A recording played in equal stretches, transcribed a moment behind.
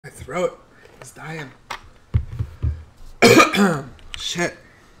throat is dying. Shit.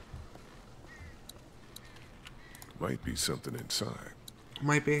 Might be something inside.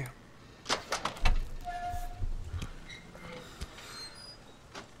 Might be.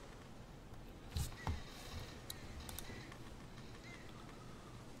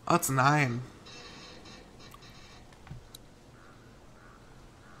 Oh, it's 9.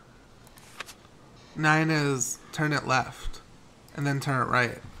 Nine is turn it left and then turn it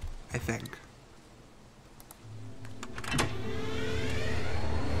right, I think.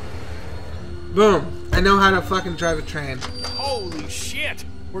 Boom. I know how to fucking drive a train. Holy shit!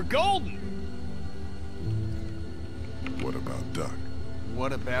 We're golden! What about Duck?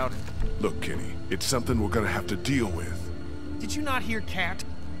 What about... Look, Kenny, it's something we're gonna have to deal with. Did you not hear Cat?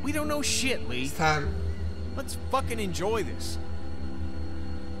 We don't know shit, Lee. It's time. Let's fucking enjoy this.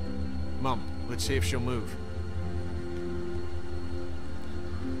 Mom, let's see if she'll move.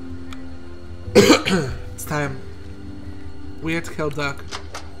 It's time. We have to kill Duck.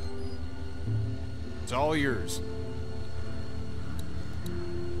 It's all yours.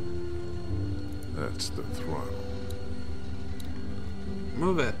 That's the throttle.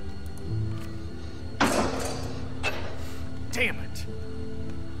 Move it. Damn it.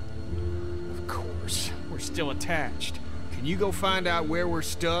 Of course. We're still attached. Can you go find out where we're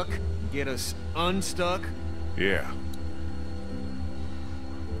stuck? Get us unstuck? Yeah.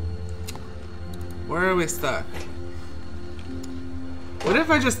 Where are we stuck? What if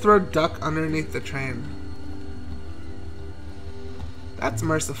I just throw Duck underneath the train? That's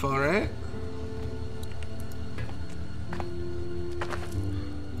merciful, right?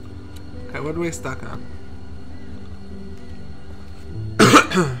 Okay, what are we stuck on?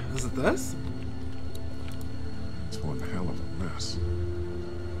 Is it this? It's one hell of a mess.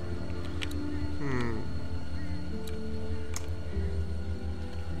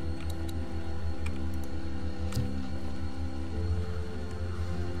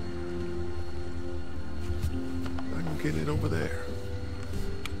 I can get it over there.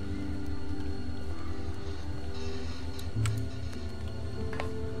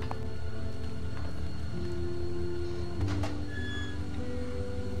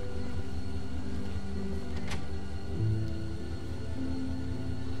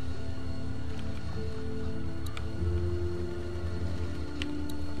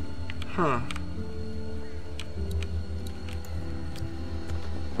 Huh.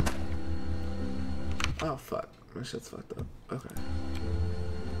 Oh fuck. My shit's fucked up. Okay.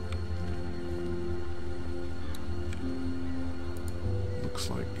 Looks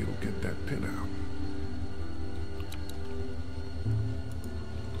like it'll get that pin out.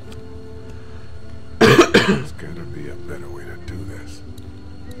 There's gotta be a better way to do this.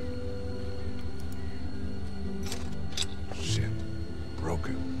 Shit.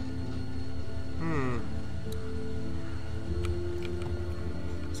 Broken.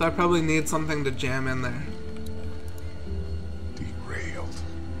 So I probably need something to jam in there. Derailed.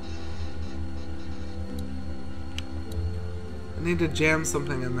 I need to jam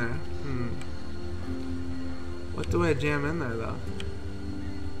something in there. What do I jam in there though?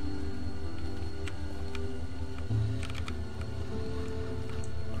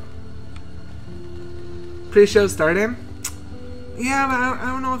 Pre-show starting? Yeah, but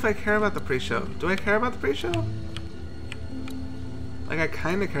I don't know if I care about the pre-show. Do I care about the pre-show? Like, I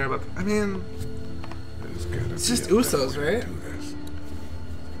kind of care about... I mean... It's just Usos, right?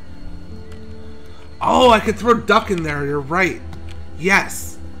 Oh, I could throw Duck in there. You're right.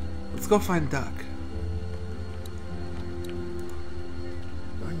 Yes. Let's go find Duck.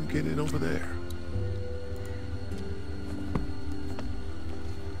 I can get it over there.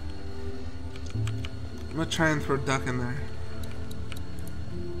 I'm gonna try and throw Duck in there.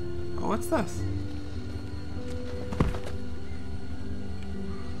 Oh, what's this?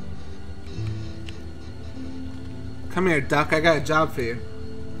 Come here, Duck. I got a job for you.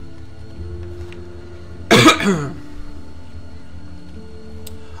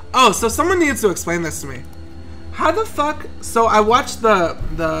 Oh, so someone needs to explain this to me. How the fuck? So I watched the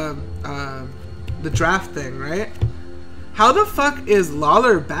draft thing, right? How the fuck is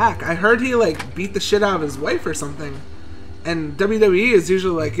Lawler back? I heard he like beat the shit out of his wife or something. And WWE is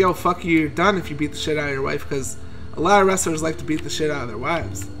usually like, yo, fuck you, you're done if you beat the shit out of your wife, because a lot of wrestlers like to beat the shit out of their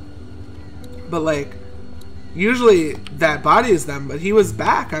wives. But like, usually that bodies them, but he was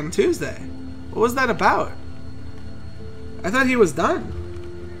back on Tuesday. What was that about? I thought he was done.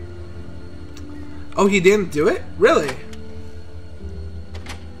 Oh, he didn't do it? Really?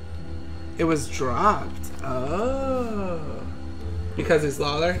 It was dropped. Oh. Because he's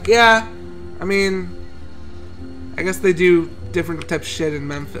Lawler? Yeah. I mean, I guess they do different type of shit in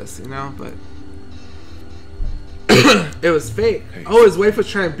Memphis, you know, but it was fake. Hey, oh, his wife was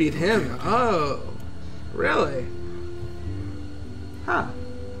trying to beat him. Oh, really? Huh.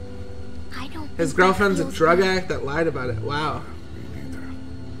 I don't His think girlfriend's that a feels drug good. addict that lied about it. Wow. Me neither.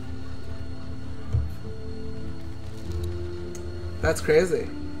 That's crazy.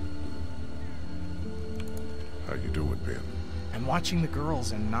 How you doing, Ben? I'm watching the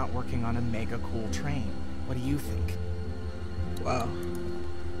girls and not working on a mega cool train. What do you think? Wow.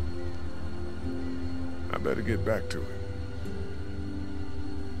 I better get back to it.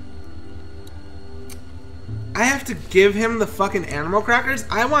 I have to give him the fucking animal crackers?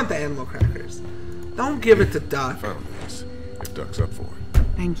 I want the animal crackers. Don't give it to Duck. Found this. If Duck's up for it.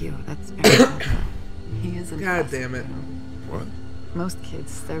 Thank you. That's very helpful. He isn't. God fussy, damn it. you know. What? Most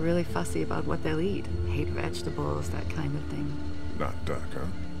kids, they're really fussy about what they'll eat. Hate vegetables, that kind of thing. Not Duck, huh?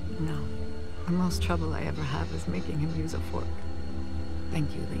 No. The most trouble I ever have is making him use a fork.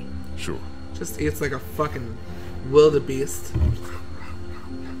 Thank you, Lee. Sure. Just eats like a fucking wildebeest.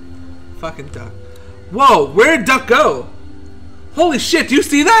 Fucking Duck. Whoa, where'd Duck go? Holy shit, do you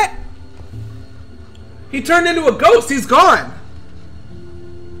see that? He turned into a ghost, he's gone.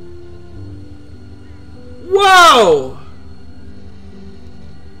 Whoa!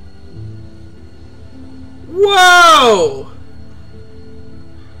 Whoa!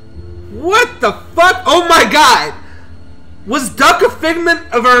 What the fuck? Oh my god! Was Duck a figment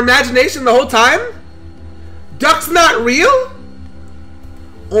of our imagination the whole time? Duck's not real?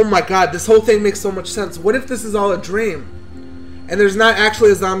 Oh my god, this whole thing makes so much sense. What if this is all a dream? And there's not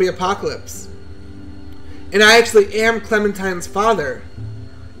actually a zombie apocalypse? And I actually am Clementine's father.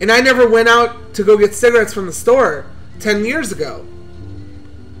 And I never went out to go get cigarettes from the store 10 years ago.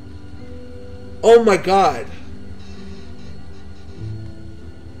 Oh my god.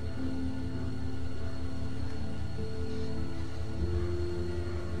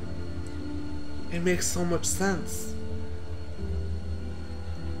 It makes so much sense.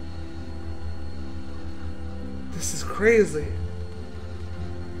 This is crazy.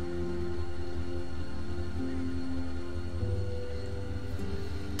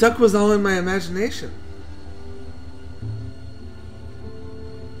 Duck was all in my imagination.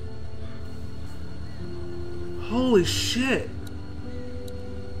 Holy shit.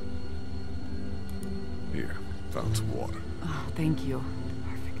 Here, found some water. Oh, thank you.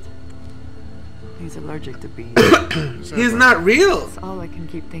 Perfect. He's allergic to bees. Is that He's right? not real. That's all I can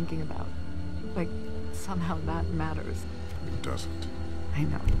keep thinking about. Like, somehow that matters. It doesn't. I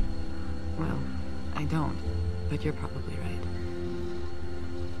know. Well, I don't. But you're probably right.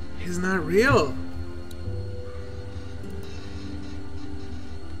 He's not real.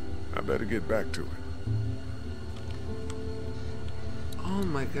 I better get back to it. Oh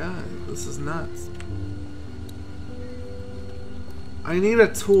my god, this is nuts. I need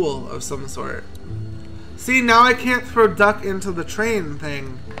a tool of some sort. See, now I can't throw Duck into the train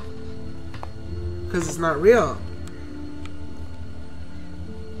thing. Because it's not real.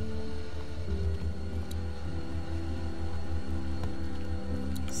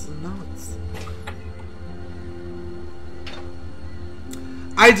 This is nuts.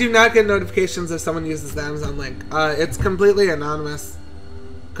 I do not get notifications if someone uses the Amazon link. It's completely anonymous.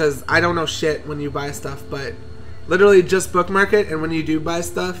 Because I don't know shit when you buy stuff, but literally just bookmark it, and when you do buy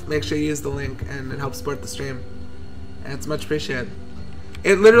stuff, make sure you use the link, and it helps support the stream. And it's much appreciated.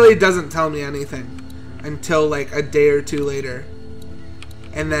 It literally doesn't tell me anything until like a day or two later.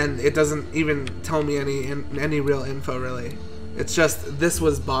 And then it doesn't even tell me any real info, really. It's just, this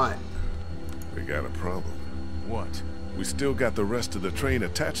was bought. We got a problem. What? We still got the rest of the train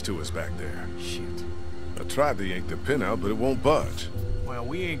attached to us back there. Shit. I tried to yank the pin out, but it won't budge. Well,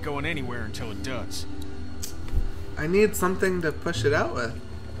 we ain't going anywhere until it does. I need something to push it out with.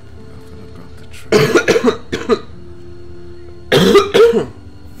 Nothing about the train.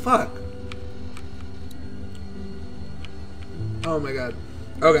 Fuck. Oh my god.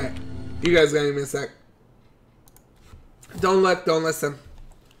 Okay. You guys gotta give me a sec. Don't look, don't listen.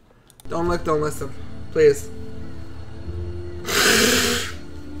 Don't look, don't listen. Please.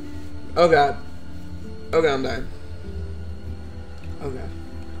 Oh god. Oh god, I'm dying. Oh god.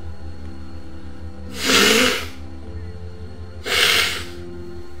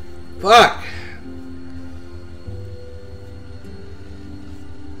 Fuck.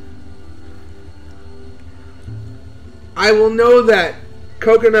 I will know that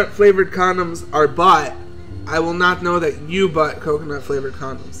coconut flavored condoms are bought. I will not know that you bought coconut flavored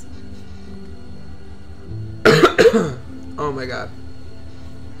condoms. Oh my god.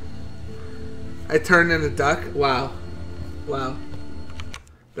 I turned into Duck? Wow. Wow.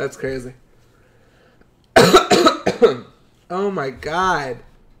 That's crazy. Oh my god.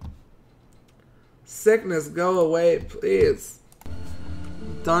 Sickness, go away, please.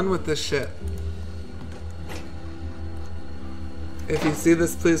 I'm done with this shit. If you see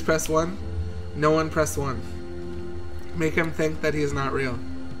this, please press 1. No one press 1. Make him think that he's not real.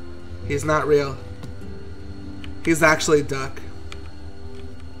 He's not real. He's actually Duck.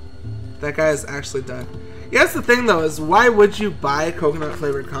 That guy is actually Duck. Yeah, that's the thing though, is why would you buy coconut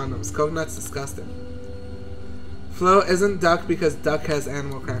flavored condoms? Coconut's disgusting. Floe isn't Duck because Duck has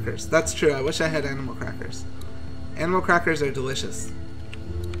animal crackers. That's true, I wish I had animal crackers. Animal crackers are delicious.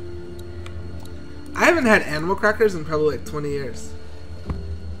 I haven't had animal crackers in probably like 20 years.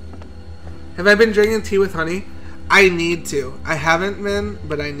 Have I been drinking tea with honey? I need to. I haven't been,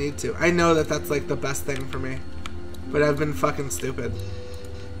 but I need to. I know that that's like the best thing for me. But I've been fucking stupid.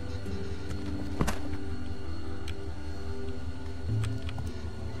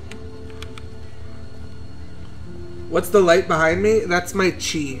 What's the light behind me? That's my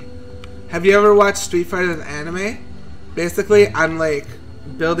chi. Have you ever watched Street Fighter the anime? Basically, I'm like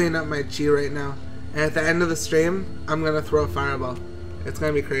building up my chi right now. And at the end of the stream, I'm gonna throw a fireball. It's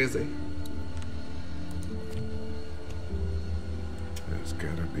gonna be crazy. There's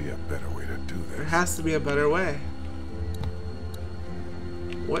gotta be a better way to do this. There has to be a better way.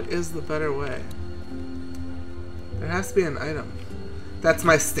 What is the better way? There has to be an item. That's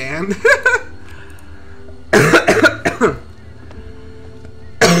my stand.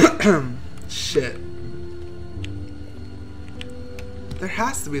 Shit. There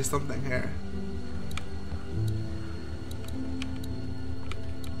has to be something here.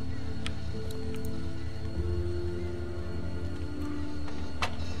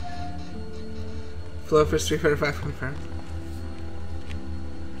 Flow for Street Fighter 5 confirmed.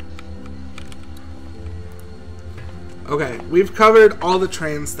 Okay, we've covered all the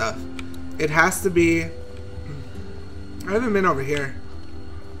train stuff. It has to be... I haven't been over here.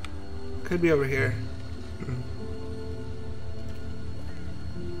 Could be over here.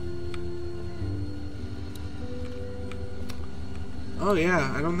 Oh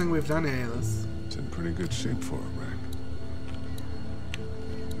yeah, I don't think we've done any of this. It's in pretty good shape for a wreck.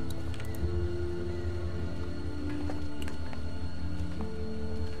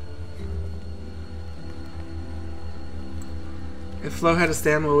 If Floe had a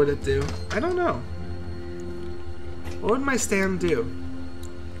stand, what would it do? I don't know. What would my stand do?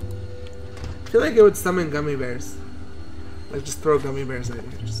 I feel like it would summon gummy bears. Like just throw gummy bears at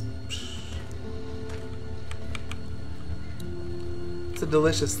you. Just... It's a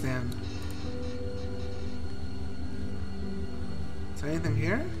delicious stand. Is there anything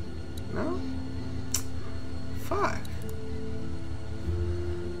here? No? Fuck.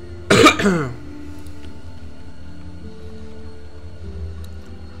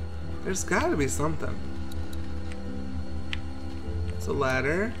 There's gotta be something. It's a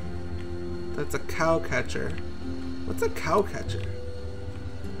ladder. That's a cow catcher. What's a cow catcher?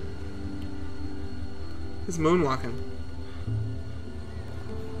 He's moonwalking.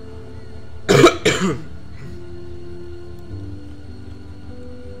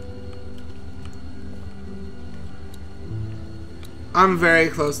 I'm very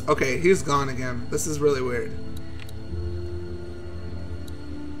close. Okay, he's gone again. This is really weird.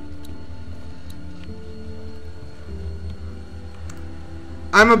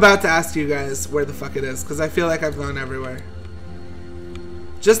 I'm about to ask you guys where the fuck it is, because I feel like I've gone everywhere.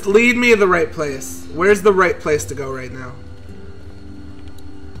 Just lead me to the right place. Where's the right place to go right now?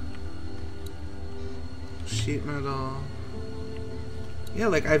 Sheet metal. Yeah,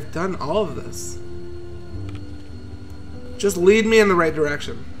 like I've done all of this. Just lead me in the right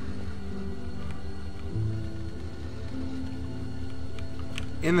direction.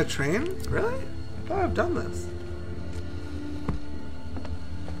 In the train? Really? I thought I've done this.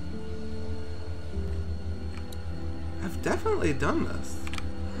 I've definitely done this.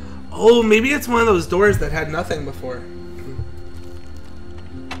 Oh, maybe it's one of those doors that had nothing before.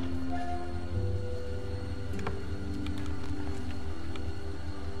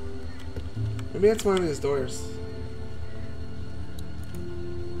 Maybe it's one of these doors.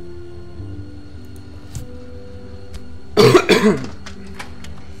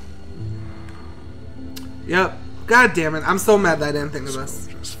 Yep. God damn it. I'm so mad that I didn't think of this.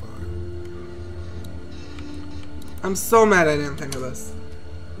 Just fine. I'm so mad I didn't think of this.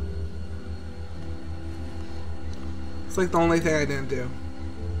 It's like the only thing I didn't do.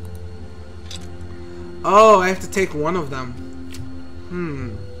 Oh, I have to take one of them.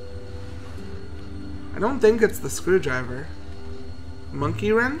 I don't think it's the screwdriver.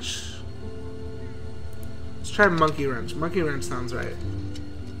 Monkey wrench? Let's try monkey wrench. Monkey wrench sounds right.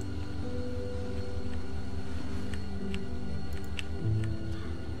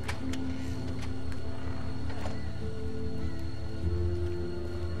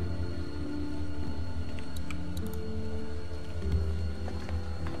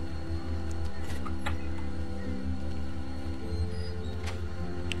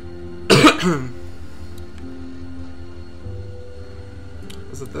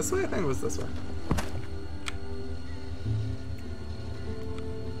 Was it this way? I think it was this way.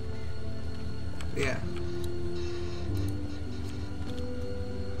 Yeah.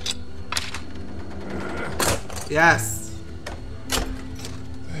 Yes.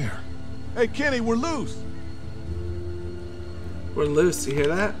 There. Hey, Kenny, we're loose. We're loose. You hear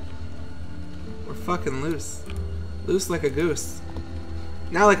that? We're fucking loose. Loose like a goose.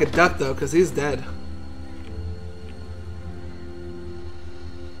 Not like a duck, though, because he's dead.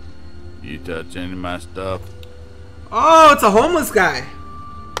 You touch any of my stuff? Oh, it's a homeless guy.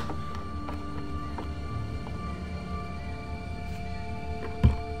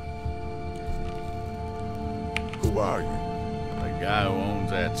 Who are you? The guy who owns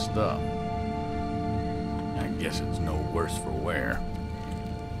that stuff. I guess it's no worse for wear.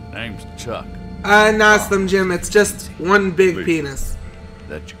 Name's Chuck. Nah, Slim Jim. It's just one big Please. penis.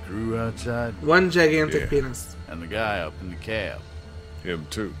 That your crew outside? One gigantic Yeah. penis. And the guy up in the cab. Him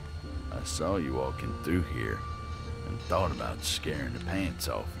too. I saw you walking through here and thought about scaring the pants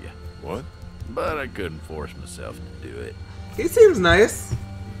off you. What? But I couldn't force myself to do it. He seems nice.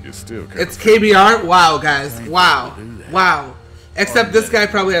 You're still kind It's KBR? Wow, guys. Wow. do that. Wow. Except this guy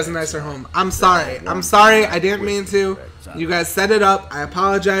probably has a nicer home. I'm sorry. I'm sorry. I didn't mean to. You guys set it up. I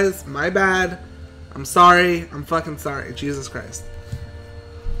apologize. My bad. I'm sorry. I'm fucking sorry. Jesus Christ.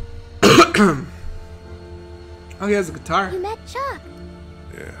 Oh, he has a guitar. You met Chuck.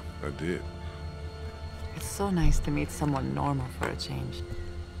 Yeah, I did. It's so nice to meet someone normal for a change.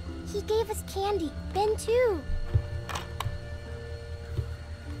 He gave us candy. Ben too.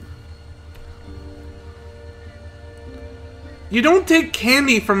 You don't take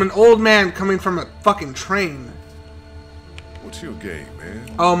candy from an old man coming from a fucking train. What's your game,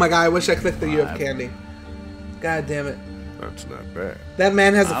 man? Oh my god, I wish I clicked the you have candy. God damn it. That's not bad. That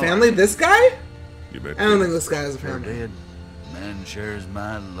man has a family? This guy? You met I don't Kenny? think this guy has a Sure family. did. Man shares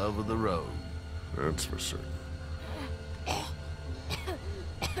my love of the road. That's for certain.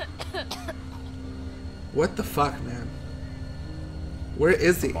 What the fuck, man? Where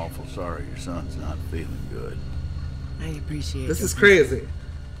is he? I'm awful sorry your son's not feeling good. I appreciate This your is crazy.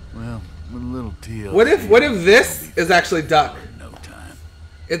 Well, with a little TLC. What if this is actually Duck? In no time.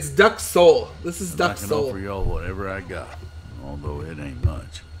 It's Duck's soul. This is I Duck's can soul. offer y'all whatever I got, although it ain't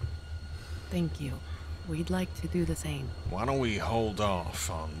much. Thank you. We'd like to do the same. Why don't we hold off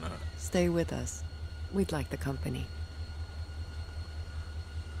on... Stay with us. We'd like the company.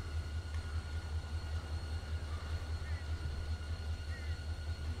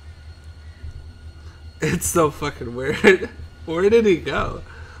 It's so fucking weird. Where did he go?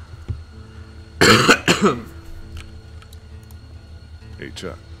 Hey,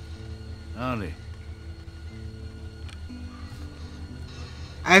 Chuck. Howdy.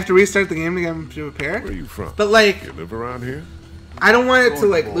 I have to restart the game to get him to repair? Where you from? But like, You live around here? I don't want it to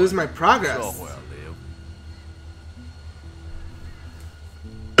like Boy, lose my it's progress. all well,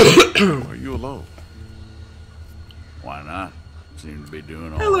 Dale. Are you alone? Why not? Seem to be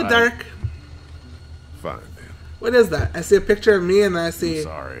doing all Hello, right. Dark. Fine, then. What is that? I see a picture of me and I I'm see...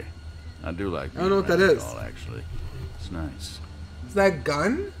 sorry. I do like I don't know what that being is. around y'all, actually. It's nice. Is that a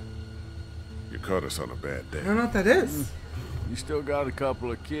gun? You caught us on a bad I day. don't know what that is. You still got a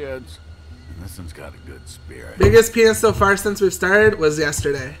couple of kids. And this one's got a good spirit. Biggest penis so far since we've started was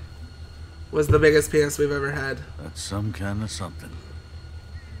yesterday. Was the biggest penis we've ever had. That's some kind of something.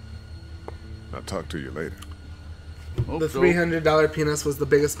 I'll talk to you later. Hope The so. $300 penis was the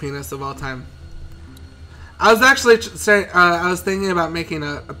biggest penis of all time. I was actually I was thinking about making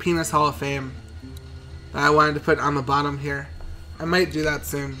a penis hall of fame that I wanted to put on the bottom here. I might do that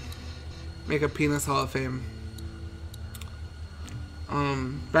soon. Make a penis hall of fame.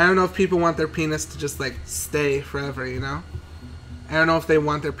 But I don't know if people want their penis to just like stay forever, you know? I don't know if they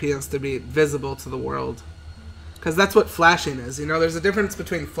want their penis to be visible to the world. Because that's what flashing is, you know? There's a difference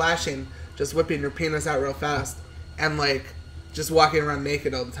between flashing, just whipping your penis out real fast, and like just walking around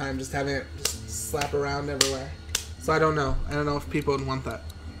naked all the time, just having it just slap around everywhere. So I don't know. I don't know if people would want that.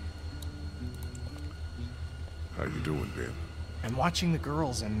 How you doing, Ben? I'm watching the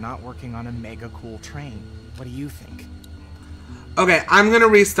girls and not working on a mega cool train. What do you think? Okay, I'm gonna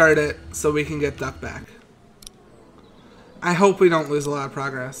restart it so we can get Duck back. I hope we don't lose a lot of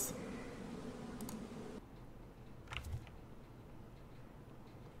progress.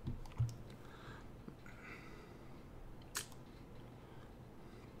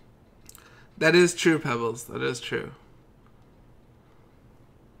 That is true, Pebbles. That is true.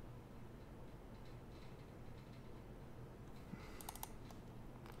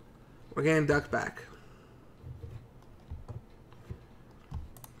 We're getting Duck back.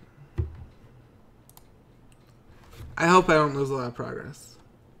 I hope I don't lose a lot of progress.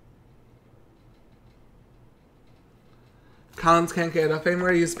 Collins can't get up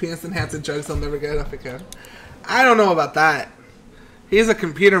anymore. Use penis enhancing drugs. He'll never get up again. I don't know about that. He's a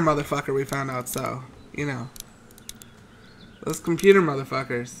computer motherfucker, we found out, so, you know. Those computer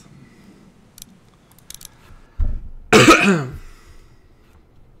motherfuckers.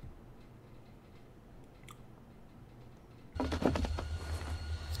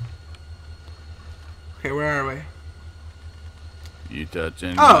 Okay, where are we? You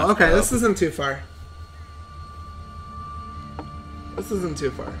touching? Oh, okay, this isn't too far. This isn't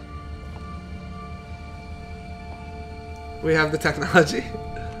too far. We have the technology.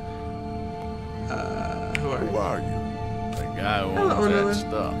 Who are Who you? are you? The guy who Hello, owns Orlando. that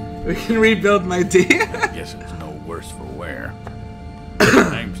stuff. We can rebuild my D. I guess it's no worse for wear. My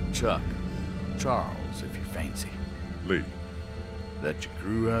name's Chuck. Charles, if you fancy. Lee. That your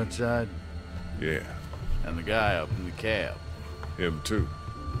crew outside? Yeah. And the guy up in the cab. Him too.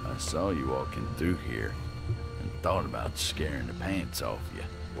 I saw you walking through here and thought about scaring the pants off you.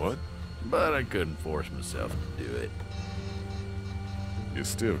 What? But I couldn't force myself to do it. You're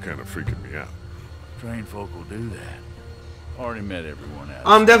still kind of freaking me out. Trained folk will do that. Already met everyone else.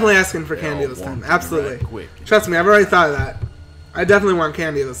 I'm definitely asking for They candy all this want time. to be Absolutely. right quick. Trust me, I've already thought of that. I definitely want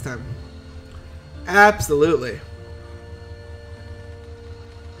candy this time. Absolutely.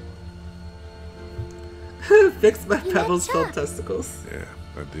 Fix my You pebbles met filled Chuck. testicles. Yeah,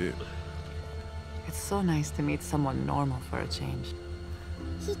 I did. It's so nice to meet someone normal for a change.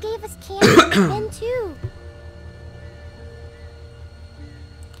 He gave us candy and Ben too.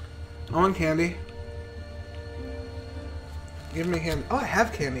 I want candy. Give me candy. Oh, I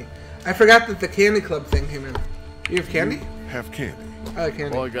have candy. I forgot that the candy club thing came in. You have candy? Have candy. I like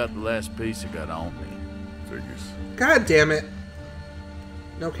candy. Boy got the last piece I got on me. Figures. God damn it.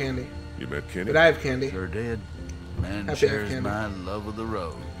 No candy. You met Kenny? But I have candy. Sure did. Man Happy to have shares candy. my love of the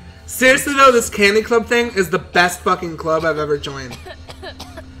road. Seriously though, this candy club thing is the best fucking club I've ever joined.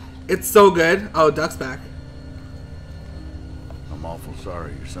 It's so good. Oh, Duck's back. I'm awful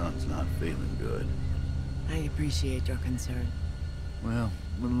sorry your son's not feeling good. I appreciate your concern. Well,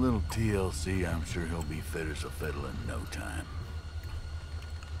 with a little TLC, I'm sure he'll be fit as a fiddle in no time.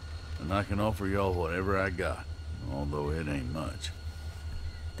 And I can offer y'all whatever I got, although it ain't much.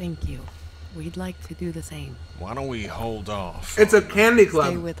 Thank you. We'd like to do the same. Why don't we hold off? It's a candy Stay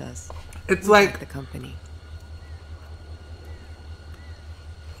club. with us. It's We like, the company.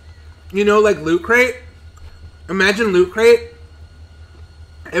 you know, like Loot Crate? Imagine Loot Crate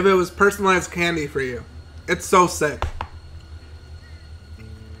if it was personalized candy for you. It's so sick.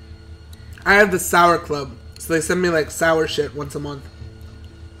 I have the Sour Club, so they send me like sour shit once a month.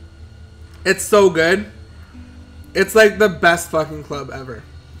 It's so good. It's like the best fucking club ever.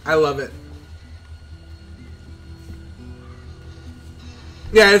 I love it.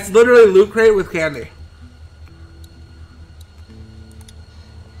 Yeah, it's literally Loot Crate with candy.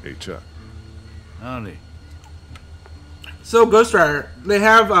 Hey, Chuck. Howdy. So Ghost Rider, they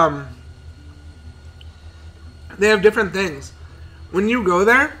have different things. When you go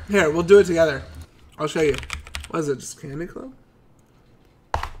there, here, we'll do it together. I'll show you. What is it, just Candy Club?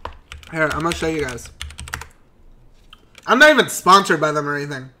 Here, I'm gonna show you guys. I'm not even sponsored by them or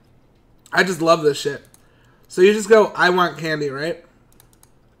anything. I just love this shit. So you just go, I want candy, right?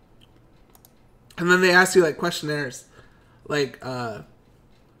 And then they ask you like questionnaires. Like,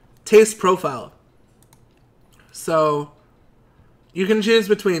 taste profile. So you can choose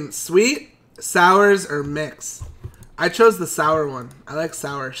between sweet, sours, or mix. I chose the sour one. I like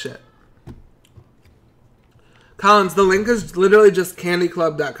sour shit. Collins, the link is literally just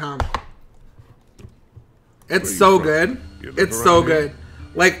candyclub.com. It's Where you so from? good. You live It's so around here? good.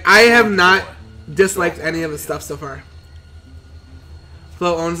 Like, I have not disliked any of the stuff so far.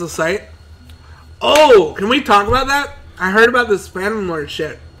 Floe owns the site. Oh, can we talk about that? I heard about this Phantom Lord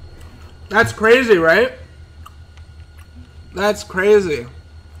shit. That's crazy, right? That's crazy.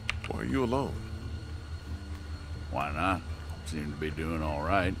 Why are you alone? Why not? Seem to be doing all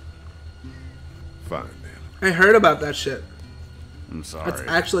right. Fine, then. I heard about that shit. I'm sorry. That's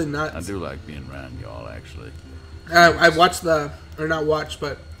actually I nuts. do like being around y'all, actually. I watched or not watched,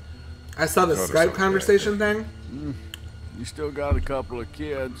 but I saw the Thought it Skype sounded conversation thing. You still got a couple of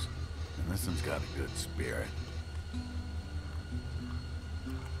kids, and this one's got a good spirit.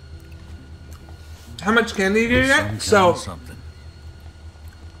 How much candy do you Some get? kind So of something.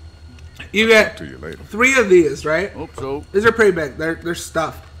 you get To you later. 3 of these, right? Hope so. These are pretty big. They're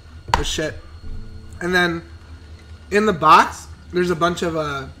stuffed with shit. And then in the box, there's a bunch of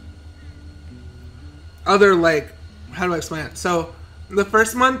other, like, how do I explain it? So the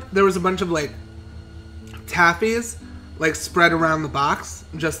first month there was a bunch of like taffies like spread around the box,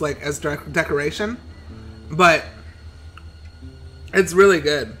 just like as decoration. But it's really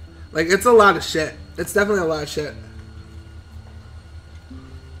good. Like, it's a lot of shit. It's definitely a lot of shit.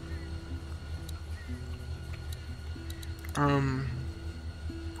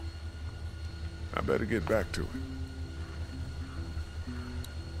 I better get back to it.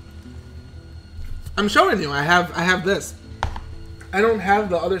 I'm showing you. I have this. I don't have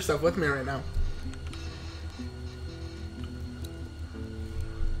the other stuff with me right now.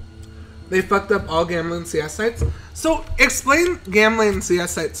 They fucked up all gambling CS sites. So explain gambling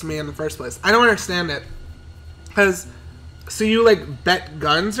CS sites to me in the first place. I don't understand it. Cause so you like bet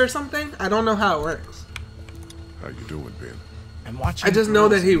guns or something? I don't know how it works. How you doing, Ben? I'm watching. I just know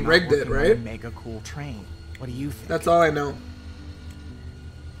that he girls not rigged it, working on a right? Mega cool train. What do you think? That's all I know.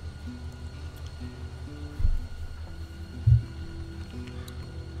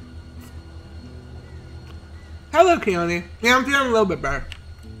 Hello, Keone. Yeah, I'm feeling a little bit better.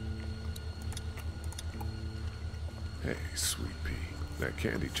 Hey, sweet pea. That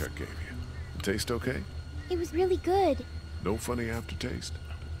candy Chuck gave you. It taste okay? It was really good. No funny aftertaste?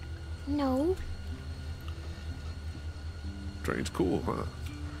 No. Train's cool, huh?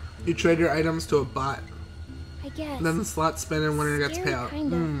 You trade your items to a bot. I guess. Then the slot spin and winner gets Scary, payout.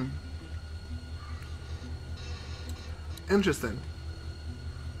 kinda. Interesting.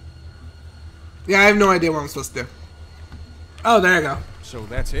 Yeah, I have no idea what I'm supposed to do. Oh, there you go. So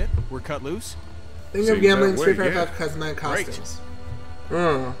that's it? We're cut loose? Think Seems of gambling that Street way, Fighter yeah. 5 cosmetic Great. costumes.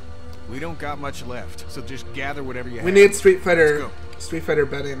 We don't got much left, so just gather whatever you have. We need Street Fighter Let's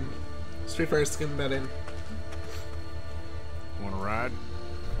betting. Street Fighter skin betting. Wanna ride?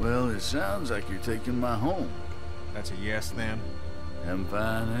 Well, it sounds like you're taking my home. That's a yes then. Haven't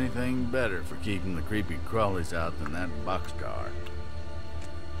found anything better for keeping the creepy crawlies out than that boxcar.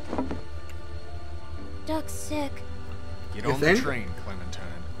 Duck's sick. Get You on think? the train,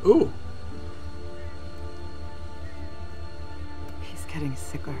 Clementine. Ooh. He's getting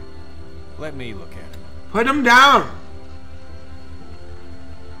sicker. Let me look at him. Put him down!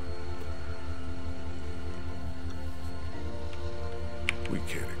 We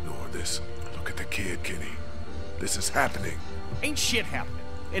can't ignore this. Look at the kid, Kenny. This is happening. Ain't shit happening.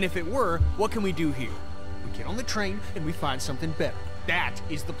 And if it were, what can we do here? We get on the train and we find something better. That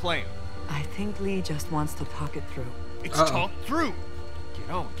is the plan. I think Lee just wants to talk it through. It's Uh-oh. talked through. Get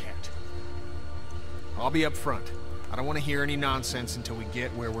on, cat. I'll be up front. I don't want to hear any nonsense until we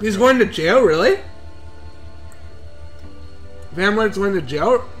get where we're He's going to jail, really? Van Lord's going to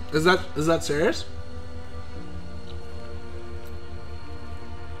jail? Is that serious?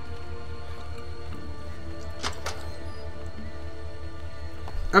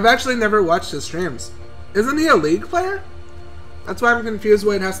 I've actually never watched his streams. Isn't he a League player? That's why I'm confused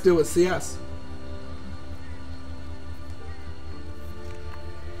what it has to do with CS.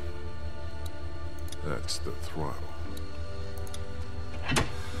 That's the throttle.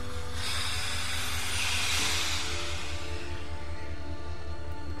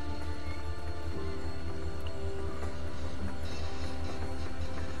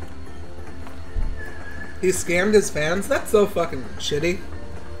 He scammed his fans? That's so fucking shitty.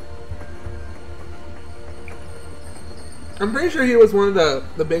 I'm pretty sure he was one of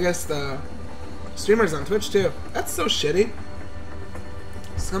the biggest streamers on Twitch too. That's so shitty.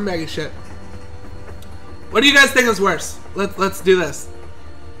 Scumbaggy shit. What do you guys think is worse? Let's do this.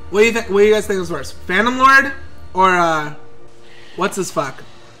 What do you think? What do you guys think is worse? Phantom Lord or what's his fuck?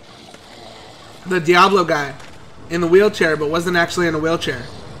 The Diablo guy in the wheelchair, but wasn't actually in a wheelchair.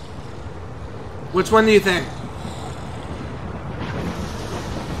 Which one do you think?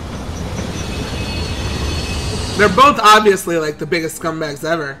 They're both obviously like the biggest scumbags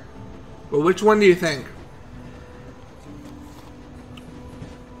ever. But which one do you think?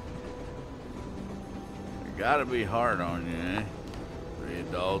 It gotta be hard on you, eh? 3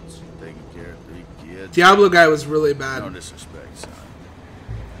 adults taking care of 3 kids. Diablo guy was really No bad. disrespect, son.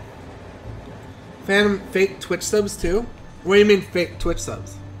 Phantom fake Twitch subs too? What do you mean fake Twitch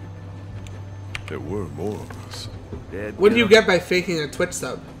subs? There were more of us. Dead What do you girl. get by faking a Twitch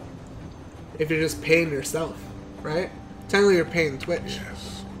sub? If you're just paying yourself, right? Technically you're paying Twitch.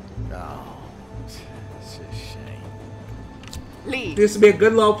 Yes. Oh, it's a shame. Lee! He used to be a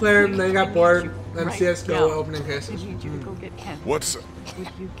good LoL player, and then he got bored. Then Right CSGO now. opening I cases. need you to go get Ken. What's... Would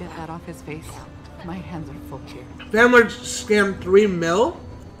you get that off his face? My hands are full here. Family scammed 3 mil?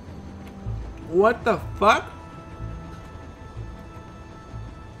 What the fuck?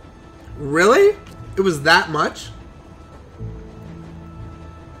 Really? It was that much?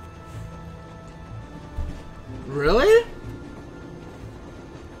 Really?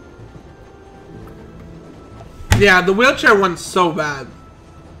 Yeah, the wheelchair one's so bad.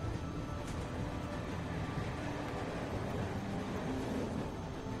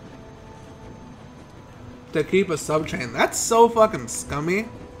 To keep a sub chain. That's so fucking scummy.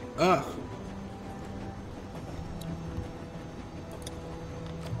 Ugh.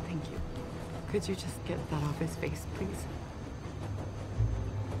 Thank you. Could you just get that off his face, please?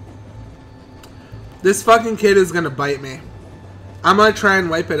 This fucking kid is gonna bite me. I'm gonna try and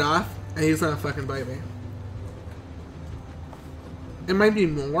wipe it off, and he's gonna fucking bite me. It might be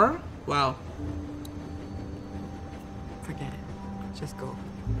more? Wow. Forget it. Just go.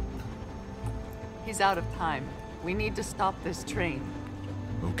 He's out of time. We need to stop this train.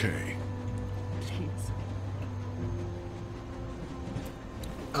 Okay. Please.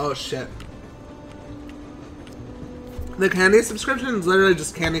 Oh shit. The candy subscription is literally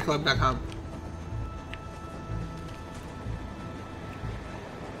just candyclub.com.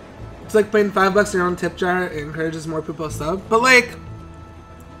 It's like putting $5 in your own tip jar. It encourages more people to sub. But like,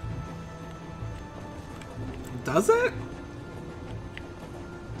 does it?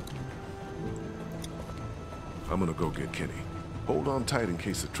 I'm gonna go get Kenny. Hold on tight in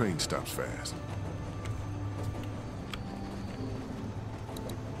case the train stops fast.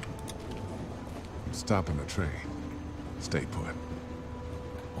 I'm stopping the train. Stay put.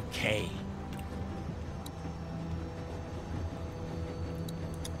 Okay.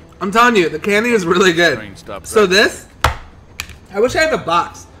 I'm telling you, the candy is really good. Train stops So right this, I wish I had the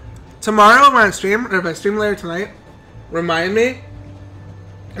box. Tomorrow when I stream, or if I stream later tonight, remind me,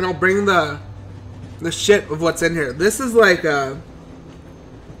 and I'll bring the shit of what's in here. This is like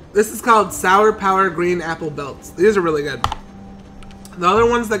this is called Sour Power Green Apple Belts. These are really good. The other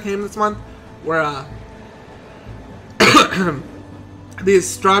ones that came this month were these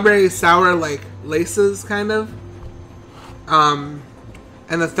strawberry sour like laces kind of.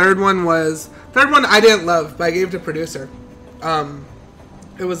 And the third one I didn't love, but I gave to producer.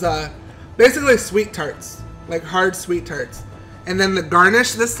 It was basically sweet tarts, like hard sweet tarts. And then the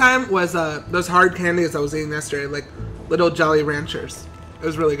garnish this time was those hard candies I was eating yesterday, like little Jolly Ranchers. It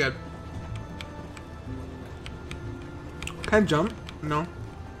was really good. Can I jump? No.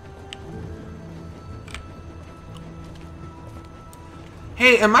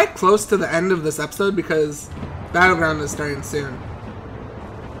 Hey, am I close to the end of this episode? Because Battleground is starting soon.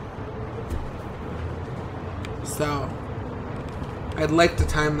 So, I'd like to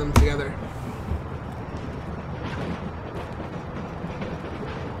time them together.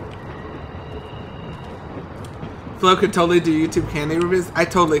 Floe could totally do YouTube candy reviews. I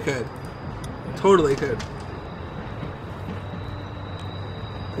totally could. Totally could.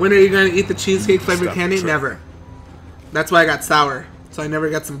 When are you going to eat the cheesecake flavored Stop candy? the train. Never. That's why I got sour. So I never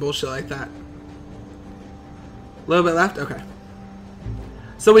got some bullshit like that. A little bit left? Okay.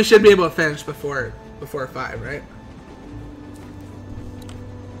 So we should be able to finish before 5, right?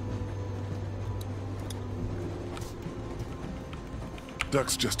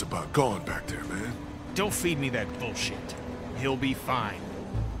 Duck's just about gone back there, man. Don't feed me that bullshit. He'll be fine.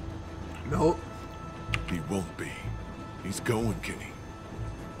 Nope. He won't be. He's going, Kenny.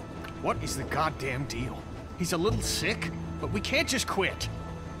 What is the goddamn deal? He's a little sick, but we can't just quit.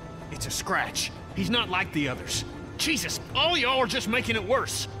 It's a scratch. He's not like the others. Jesus, all y'all are just making it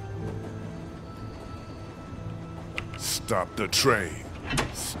worse. Stop the train.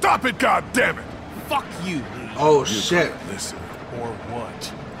 Stop it, goddammit! Fuck you, Lee. Oh You shit. gotta listen. Or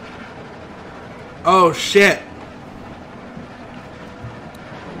what? Oh shit.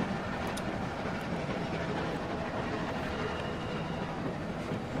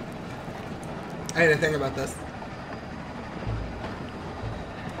 I didn't think about this.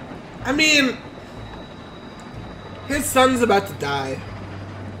 I mean, his son's about to die.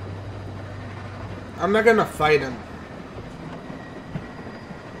 I'm not gonna fight him.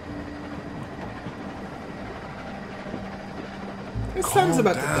 His son's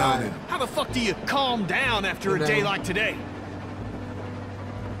about to die. How the fuck do you calm down after a You day know. like today?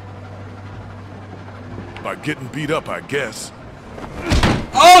 By getting beat up, I guess.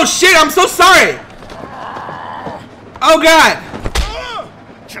 Oh shit, I'm so sorry! Oh god!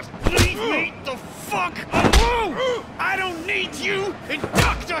 Just leave me the fuck alone! I don't need you, and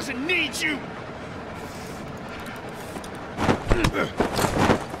Duck doesn't need you!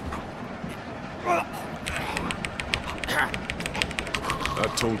 I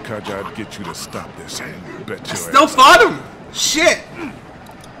told Kaja I'd get you to stop this. Bet your Still ass. fought him! Shit!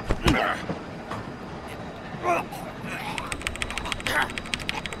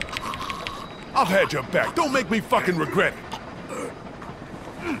 I've had your back. Don't make me fucking regret it.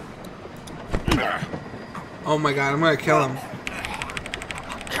 Oh my god, I'm gonna kill him.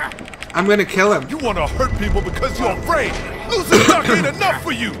 I'm gonna kill him. You want to hurt people because you're afraid. Losing Duck ain't enough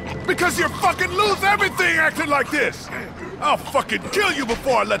for you. Because you fucking lose everything acting like this. I'll fucking kill you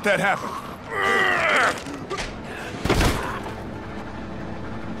before I let that happen.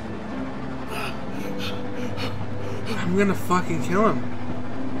 I'm gonna fucking kill him.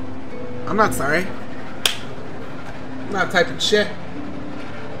 I'm not sorry. I'm not typing shit.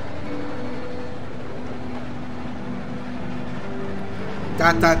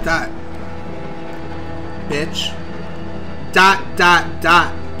 Dot dot dot. Bitch. Dot dot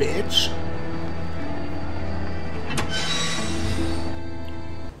dot. Bitch.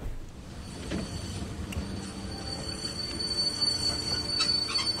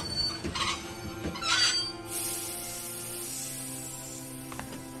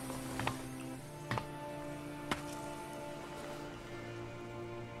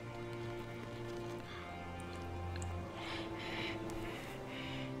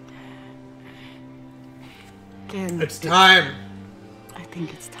 Again, It's time. I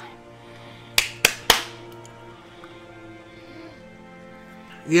think it's time.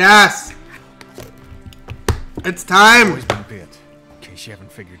 Yes. It's time. Always been bit, in case you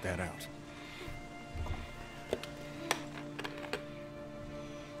haven't figured that out.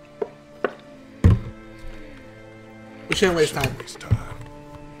 We shouldn't waste time. Waste time.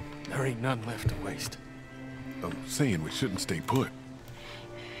 There ain't none left to waste. I'm saying we shouldn't stay put.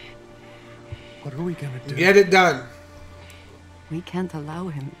 What are we gonna do? Get it done. We can't allow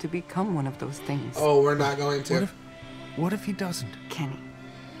him to become one of those things. Oh, we're not going to. What if he doesn't? Kenny,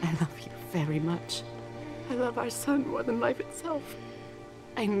 I love you very much. I love our son more than life itself.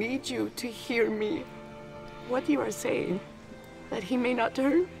 I need you to hear me. What you are saying, that he may not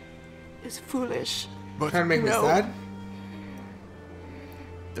turn, is foolish. But Trying to make me No. sad?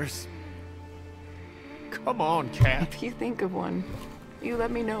 There's... Come on, Cat. If you think of one, you let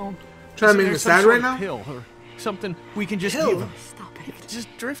me know. Trying to make me There's some sad sort right of now? Pill or something we can just Pill? give him. Stop it. Just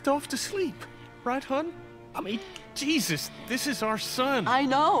drift off to sleep. Right, hun? I mean, Jesus, this is our son. I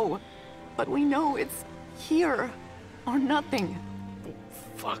know, but we know it's here or nothing.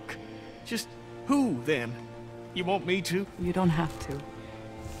 Fuck. Just who, then? You want me to? You don't have to.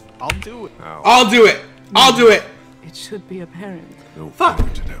 I'll do it. I'll do it. I'll do it. It should be apparent. no Fuck.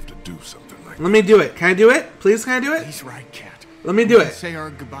 parent should have to do something like that. Let me do it. Can I do it? Please, can I do it? He's right, Cat. Let me do it. Say our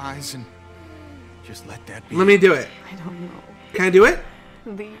goodbyes and just let that be. Let me do it. I don't know. Can I do it?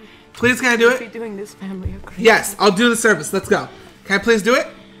 Leave. Please, can I do Be it? doing this family a great Yes, I'll do the service. Let's go. Can I please do it?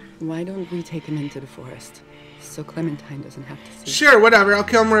 Why don't we take him into the forest so Clementine doesn't have to see? Sure, whatever. I'll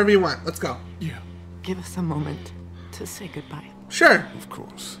kill him wherever you want. Let's go. Yeah. Give us a moment to say goodbye. Sure. Of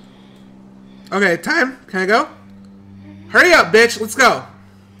course. Okay, time. Can I go? Hurry up, bitch. Let's go.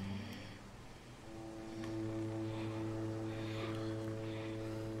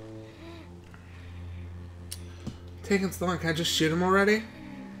 Taking so long. Can I just shoot him already?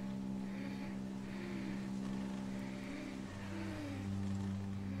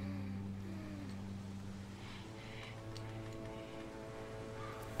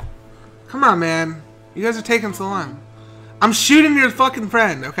 Come on, man. You guys are taking so long. I'm shooting your fucking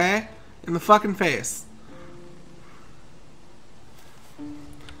friend, okay? In the fucking face.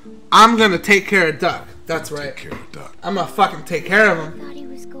 I'm gonna take care of Duck. That's right. Take care of Duck. I'm gonna fucking take care of him. Thought he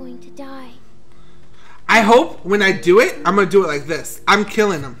was going to die. I hope when I do it, I'm gonna do it like this. I'm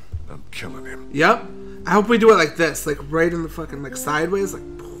killing him. I'm killing him. Yep. I hope we do it like this, like right in the fucking, like sideways, like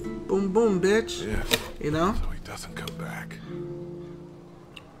boom, boom, boom, bitch. Yeah. You know? So he doesn't come back.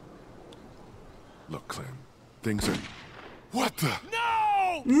 Look, Clem. Things are... What the...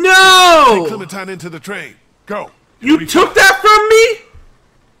 No! No! Clementine into the train. Go. You took that from me?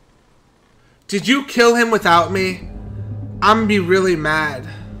 Did you kill him without me? I'm gonna be really mad.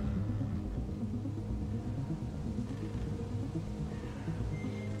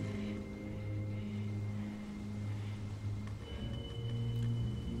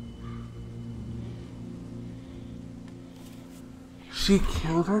 She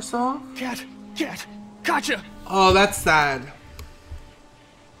killed herself? Cat! Gotcha! Oh, that's sad.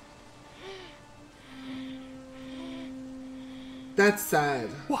 That's sad.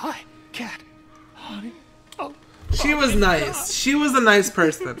 Why? Cat? Honey? Oh. She was nice. She was a nice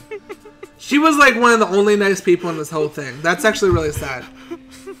person. She was like one of the only nice people in this whole thing. That's actually really sad.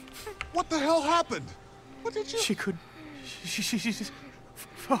 What the hell happened? What did you... She could... She's...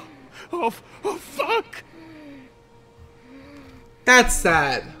 Oh, fuck! That's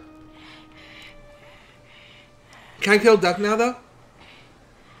sad. Can I kill Duck now, though?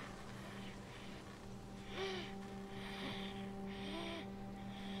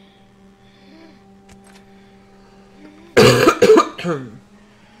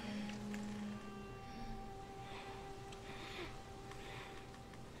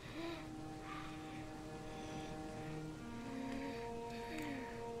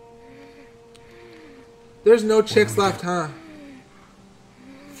 There's no chicks left, huh?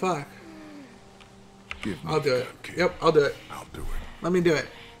 Fuck. Give me I'll do the it. gun, kid. Yep, I'll do it. I'll do it. Let me do it.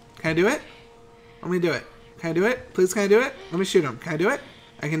 Can I do it? Let me do it. Can I do it? Please, can I do it? Let me shoot him. Can I do it?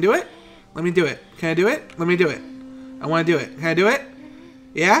 I can do it? Let me do it. Can I do it? Let me do it. I want to do it. Can I do it?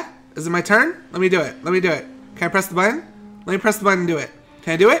 Yeah? Is it my turn? Let me do it. Let me do it. Can I press the button? Let me press the button and do it.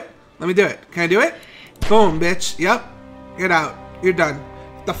 Can I do it? Let me do it. Can I do it? Boom, bitch. Yep. Get out. You're done.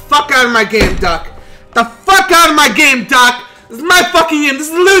 Get the fuck out of my game, Duck. Get the fuck out of my game, Duck. This is my fucking game. This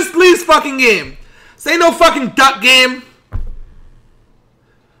is Lee's fucking game. This ain't no fucking Duck game.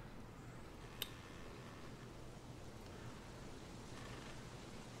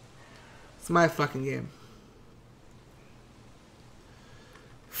 It's my fucking game.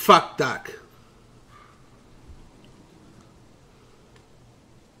 Fuck Duck.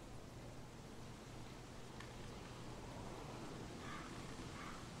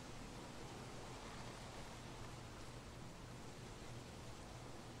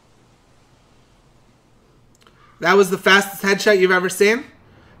 That was the fastest headshot you've ever seen?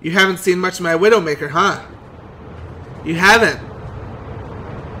 You haven't seen much of my Widowmaker, huh? You haven't.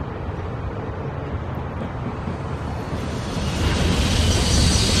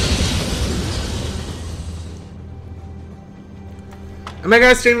 Am I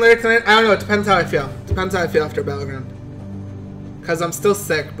gonna stream later tonight? I don't know. It depends how I feel. Depends how I feel after Battleground. Because I'm still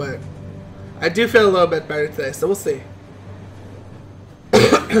sick, but I do feel a little bit better today, so we'll see.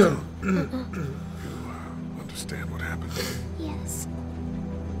 Understand what happened? Yes.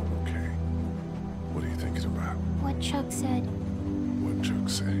 Okay. What are you thinking about? What Chuck said. What Chuck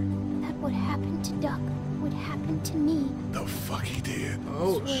say? That what happened to Duck would happen to me. The fuck he did.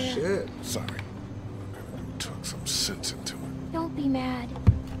 Oh, shit. Sorry. I'm gonna do tuck some sense into him. Don't be mad.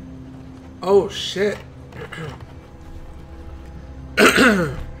 Oh, shit.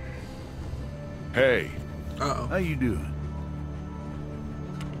 Hey. Uh-oh. How you doing?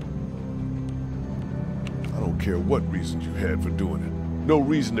 I don't care what reasons you had for doing it. No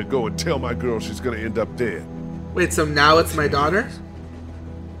reason to go and tell my girl she's gonna end up dead. Wait, so now it's my daughter?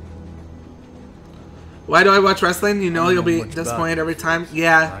 Why do I watch wrestling? You know you'll be disappointed every time.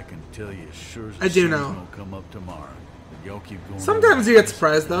 Yeah. I can tell you as sure as I do the sun's know. gonna come up tomorrow. Y'all keep going. Sometimes you get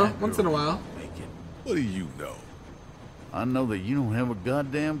surprised, though. Once in a while. Make it. What do you know? I know that you don't have a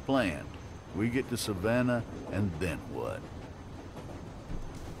goddamn plan. We get to Savannah, and then what?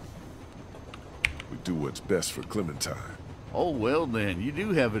 We do what's best for Clementine. Oh, well then, you do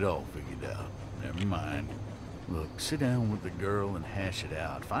have it all figured out. Never mind. Look, sit down with the girl and hash it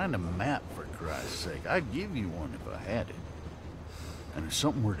out. Find a map, for Christ's sake. I'd give you one if I had it. And if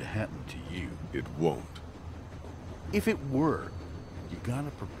something were to happen to you, It won't. if it were, you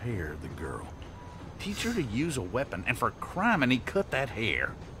gotta prepare the girl. Teach her to use a weapon, and for crime, and he cut that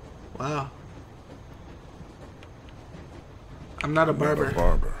hair. Wow. I'm not a barber. I'm a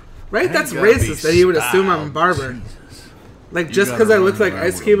barber. Right? Ain't That's gotta be racist that he would assume I'm a styled, barber. Jesus. Like, You just gotta because I look run like around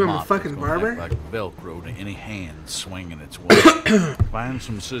Ice with Cube, I'm a mop fucking that's gonna barber? act like Velcro to any hand swinging its way. Find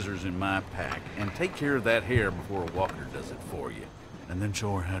some scissors in my pack and take care of that hair before a walker does it for you. And then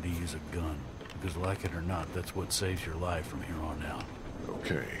show her how to use a gun. Because like it or not, that's what saves your life from here on out.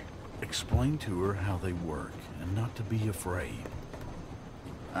 Okay. Explain to her how they work and not to be afraid.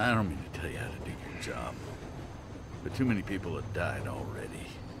 I don't mean to tell you how to do your job, but too many people have died already.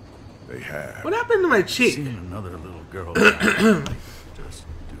 They have. What happened to my cheek? Seeing another little girl die, just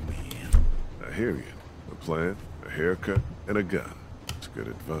do me in. I hear you. A plan, a haircut, and a gun. It's good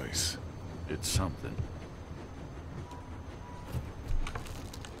advice. It's something.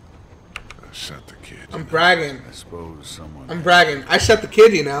 I shot the kid. I'm bragging. I suppose someone... I'm bragging. I shot the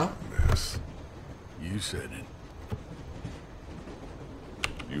kid, you know. Mess. You said it.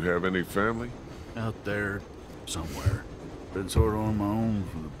 You have any family? Out there, somewhere. Been sort of on my own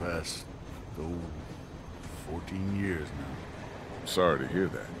for the past, 14 years now. Sorry to hear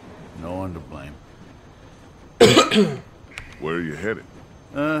that. No one to blame. Where are you headed?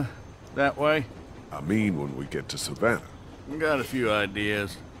 That way? I mean when we get to Savannah. We got a few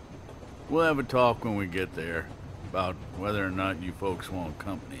ideas. We'll have a talk when we get there about whether or not you folks want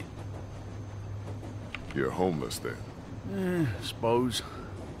company. You're homeless then. Suppose.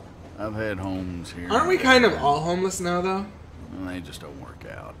 I've had homes here. Aren't we kind of all homeless now, though? And they just don't work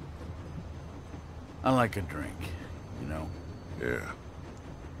out. I like a drink, you know. Yeah.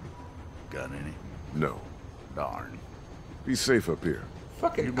 Got any? No. Darn. Be safe up here.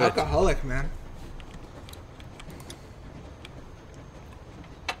 Fucking You betcha. alcoholic, man.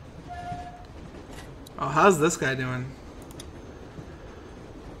 Oh, how's this guy doing?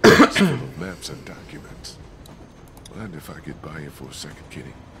 It's full of maps and documents. Mind if I get by you for a second,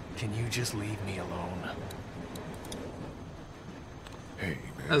 kitty? Can you just leave me alone? Hey,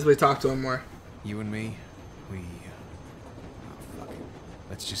 man. As we talk to him more. You and me, we... oh, fuck it.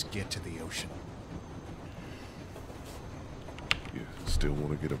 Let's just get to the ocean. You still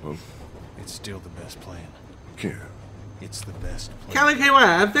want to get a boat? It's still the best plan. Can't. It's the best plan. Kelly KY,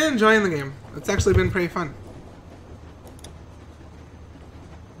 I've been enjoying the game. It's actually been pretty fun.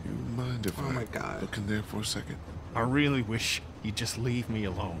 You mind if Oh I my God. look in there for a second? I really wish you'd just leave me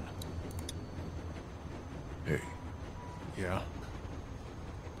alone. Hey, Yeah?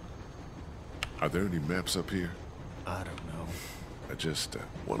 are there any maps up here? I don't know. I just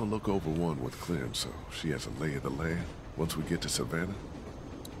want to look over one with Clem so she has a lay of the land once we get to Savannah.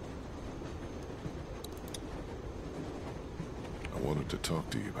 I wanted to talk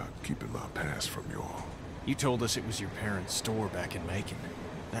to you about keeping my past from you all. You told us it was your parents' store back in Macon.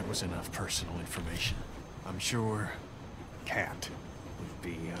 That was enough personal information. I'm sure Kat would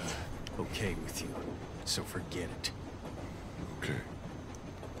be, okay with you. So forget it. Okay.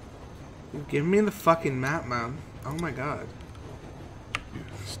 Give me the fucking map, man. Oh my God. You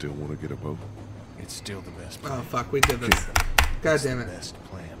still want to get a boat? It's still the best plan. Oh fuck, we did this. God It's damn the it. best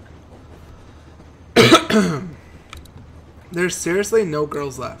plan. There's seriously no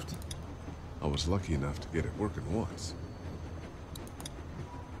girls left. I was lucky enough to get it working once.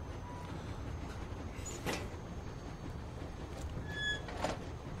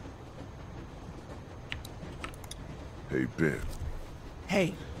 Hey, Ben.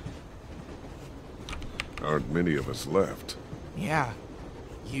 Hey, Aren't many of us left. yeah.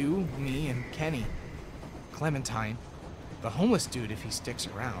 You, me, and Kenny. Clementine. The homeless dude if he sticks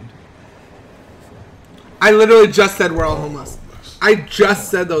around. I literally just said we're all homeless. I just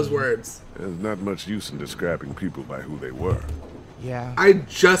said those words. There's not much use in describing people by who they were. Yeah. I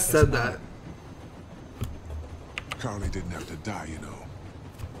just said that. Carly didn't have to die, you know.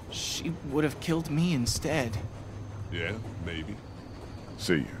 She would have killed me instead. Yeah, maybe.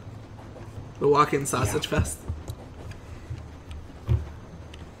 See you. The walk-in sausage fest.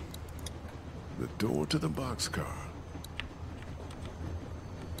 The door to the boxcar.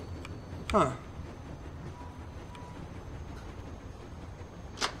 Huh.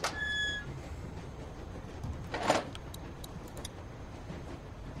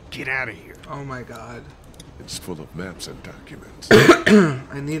 Get out of here. Oh my God. It's full of maps and documents.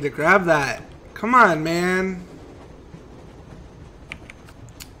 I need to grab that. Come on, man.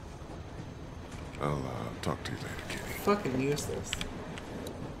 I'll talk to you later, Kitty. Fucking useless.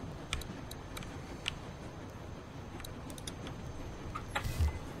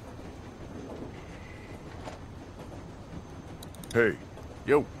 Hey,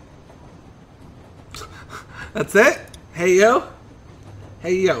 Yo, That's it? Hey, yo.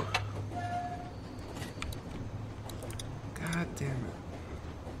 Hey, yo. God damn it.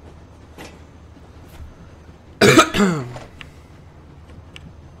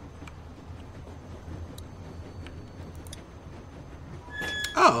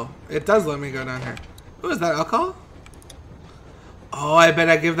 Oh, it does let me go down here. Who is that, alcohol? Oh, I bet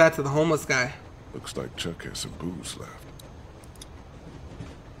I give that to the homeless guy. looks like Chuck has some booze left.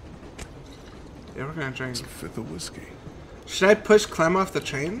 Yeah, we're gonna drink. It's a fifth of whiskey. Should I push Clem off the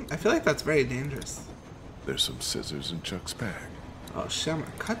train? I feel like that's very dangerous. There's some scissors in Chuck's bag. Oh shit, I'm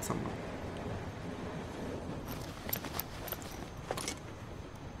gonna cut someone.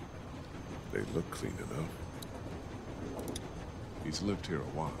 They look clean enough. He's lived here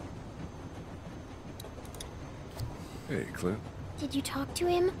a while. Hey, Clint. Did you talk to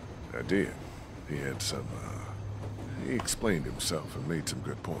him? I did. He had some, he explained himself and made some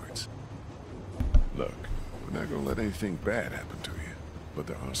good points. Look, we're not gonna let anything bad happen to you, but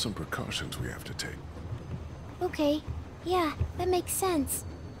there are some precautions we have to take. Okay. Yeah, that makes sense.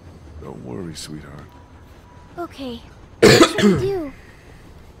 Don't worry, sweetheart. Okay. What should we do?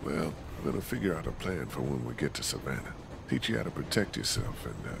 Well, we're gonna figure out a plan for when we get to Savannah. Teach you how to protect yourself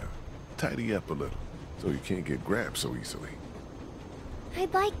and, tidy up a little, so you can't get grabbed so easily.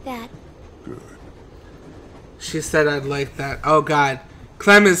 I'd like that. Good. She said I'd like that. Oh god.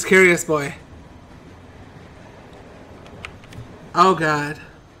 Clem is curious boy. Oh god.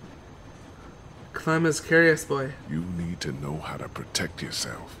 Clem is curious boy. You need to know how to protect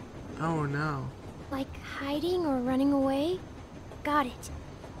yourself. Oh no. Like hiding or running away? Got it.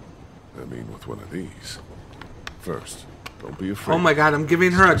 I mean, with one of these. First, don't be afraid. Oh my god, I'm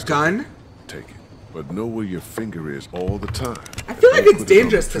giving her a gun? Take it. But know where your finger is all the time. I feel like Don't it's put it on the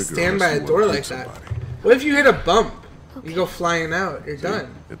dangerous to trigger stand by unless a you door wanna like hit that. somebody. What if you hit a bump? You Okay. go flying out. You're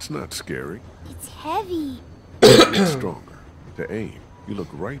done. It's not scary. It's heavy. It's stronger. To aim, you look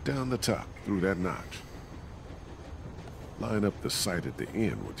right down the top through that notch. Line up the sight at the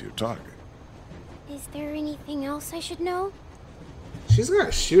end with your target. Is there anything else I should know? She's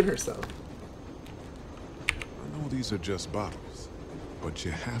gonna shoot herself. I know these are just bottles, but you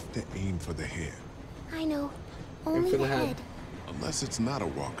have to aim for the head. I know. Aim Only for the the head. head. Unless it's not a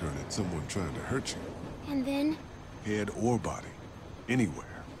walker and it's someone trying to hurt you. And then? Head or body. Anywhere.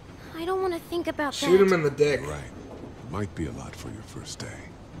 I don't want to think about Shoot that. him in the dick. Right. Might be a lot for your first day.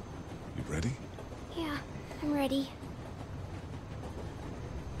 You ready? Yeah, I'm ready.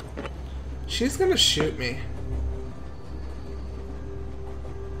 She's gonna shoot me.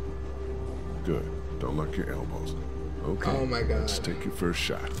 Good. Don't lock your elbows. Okay. Oh my god. Let's take your first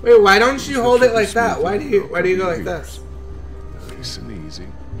shot. Wait, why don't you hold it like Smooth that? Why do you and go your like ears. this? Nice and easy.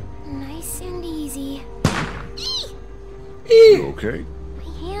 Nice and easy. You okay? My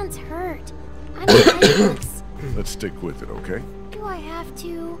hands hurt. I don't like this. Let's stick with it, okay? Do I have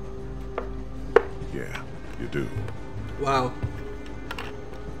to? Yeah, you do. Wow.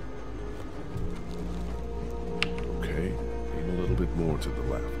 Okay. Aim a little bit more to the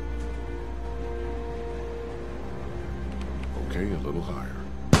left. Okay, a little higher.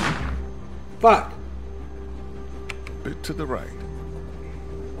 Fuck. Bit to the right.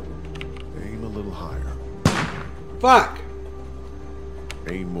 Aim a little higher. Fuck.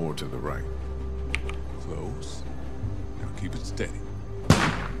 Aim more to the right. Close. Now keep it steady.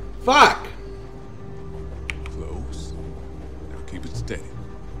 Fuck. Close. Now keep it steady.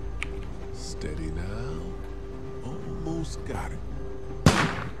 Steady now. Almost got it.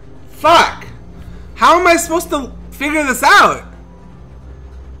 Fuck. How am I supposed to figure this out?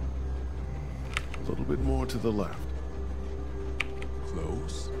 A little bit more to the left.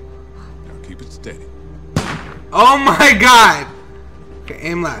 Close. Now keep it steady. Oh my god. Okay,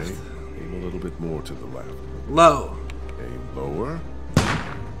 aim left. Aim a little bit more to the left. Low. Aim lower.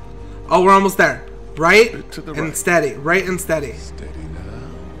 Oh, we're almost there. Right Bit to the and right. steady. Right and steady. Steady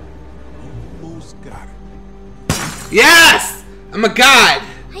now. Almost got it. Yes! I'm a god.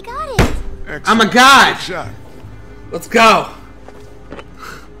 I got it. Excellent. I'm a god. Good shot. Let's go.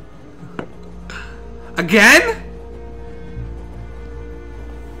 Again?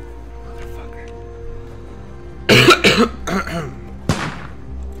 Motherfucker.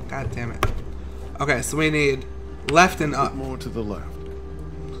 God damn it. Okay, so we need left and up. More to the left.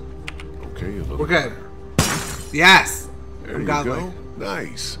 Okay, a little. We're good. Yes. There I'm you godly. go.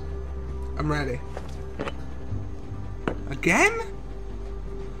 Nice. I'm ready. Again?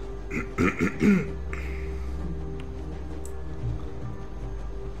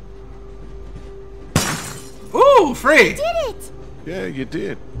 Ooh, free. Did it. Yeah, you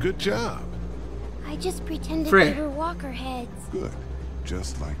did. Good job. I just pretended Free. they were walker heads. Good.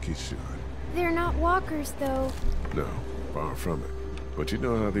 Just like you should. They're not walkers, though. No, far from it. But you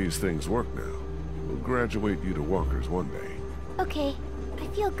know how these things work now. We'll graduate you to walkers one day. Okay, I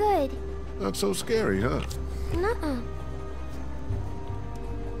feel good. Not so scary, huh? Nuh-uh.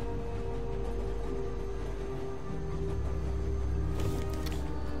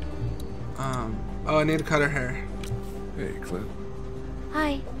 Oh, I need to cut her hair. Hey, Clint.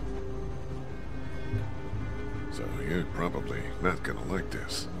 Hi. So you're probably not gonna like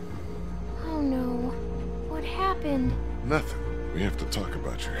this. Oh no. What happened? Nothing. We have to talk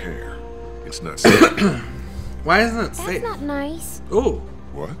about your hair. It's not safe. Why isn't it That's safe? not nice. Ooh.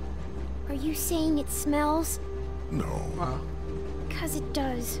 What? Are you saying it smells? No. Wow. 'Cause it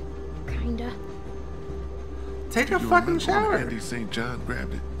does. Kinda. Take a You fucking remember when shower. Andy St. John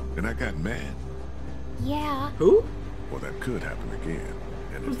grabbed it, and I got mad. Yeah. Who? Well, that could happen again.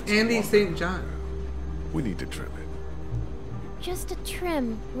 And Who's if it's a Andy woman, St. John? We need to trim it. Just a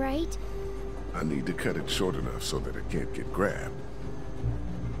trim, right? I need to cut it short enough so that it can't get grabbed.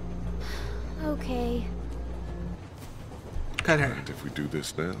 Okay. Cut her. And if we do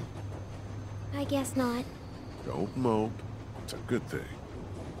this now, I guess not. don't mope. It's a good thing.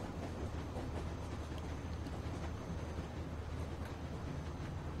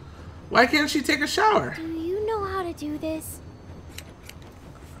 Why can't she take a shower? Do you know how to do this?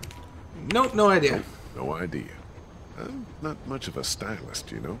 Nope, no idea. No idea. I'm not much of a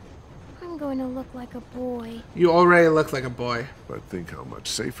stylist, you know? I'm going to look like a boy. You already look like a boy. But think how much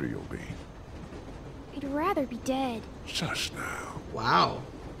safer you'll be. I'd rather be dead. Shush now. Wow.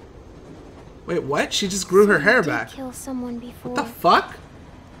 Wait, what? She just grew her So hair you did back. Kill someone before. What the fuck?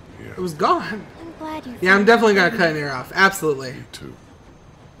 Yeah, It was gone. I'm glad you. Yeah, I'm found definitely it. gonna cut an ear off. Absolutely. me too.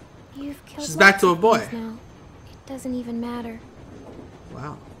 You've killed She's back lots to a of boy. things now. It doesn't even matter.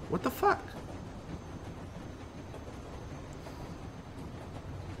 Wow. What the fuck?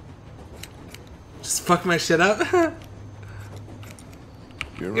 Just fuck my shit up?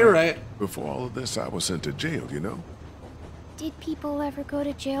 You're You're right. Before all of this, I was sent to jail, you know? Did people ever go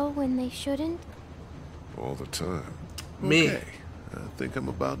to jail when they shouldn't? All the time. Me. Okay, I think I'm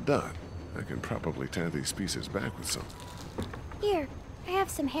about done. I can probably tie these pieces back with some. Here, I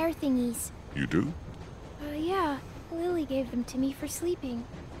have some hair thingies. You do? Yeah. Lily gave them to me for sleeping.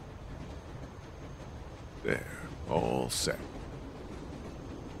 There, all set.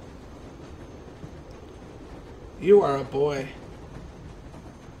 You are a boy.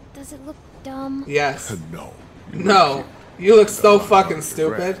 Does it look dumb? Yes. No. No. You look so fucking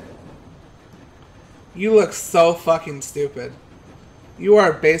stupid. You look so fucking stupid. You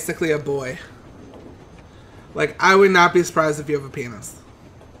are basically a boy. Like, I would not be surprised if you have a penis.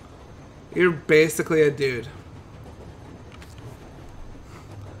 You're basically a dude.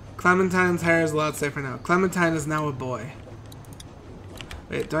 Clementine's hair is a lot safer now. Clementine is now a boy.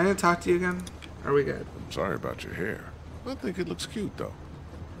 Wait, do I need to talk to you again? Are we good? I'm sorry about your hair. I think it looks cute, though.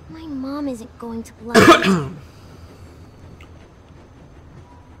 My mom isn't going to like it.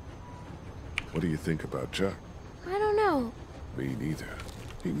 What do you think about Chuck? I don't know. Me neither.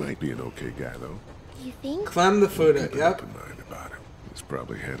 He might be an okay guy, though. Do you think? Clem the Fuda, Keep an yep. open mind about him. He's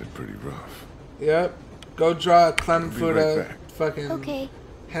probably had it pretty rough. Yep. Go draw a Clem I'll be Fuda right back. fucking Okay.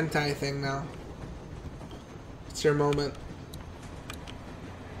 hentai thing now. It's your moment.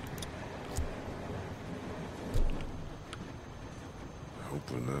 I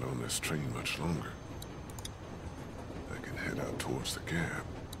hope we're not on this train much longer. I can head out towards the cab.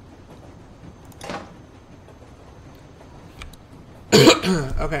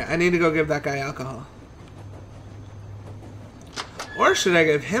 Okay, I need to go give that guy alcohol. Or should I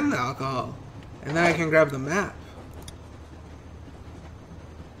give him the alcohol? And then I can grab the map.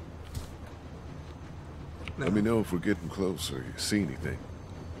 No. Let me know if we're getting close or you see anything.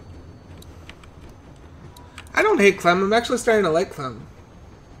 I don't hate Clem. I'm actually starting to like Clem.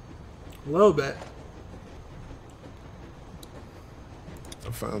 A little bit.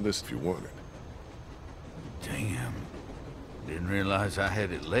 I found this if you want it. Damn. Didn't realize I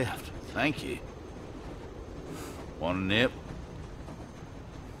had it left. Thank you. Want a nip?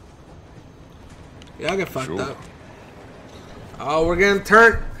 Yeah, I'll get fucked Sure. up. Oh, we're getting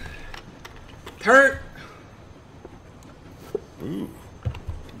turnt. Turnt. Ooh,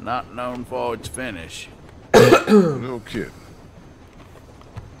 Not known for its finish. no kidding.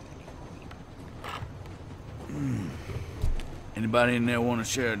 Anybody in there want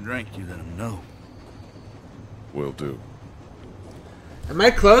to share a drink, you let them know. Will do. Am I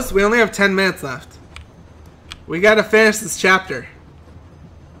close? We only have 10 minutes left. We gotta finish this chapter.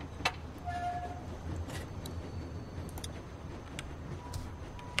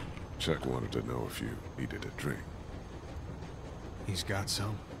 Chuck wanted to know if you needed a drink. He's got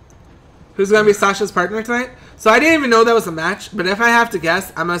some. Who's gonna be Sasha's partner tonight? So I didn't even know that was a match, but if I have to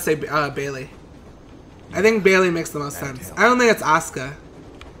guess, I'm gonna say Bailey. I think Bailey makes the most sense. I don't think it's Asuka.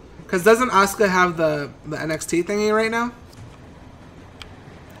 Because doesn't Asuka have the NXT thingy right now?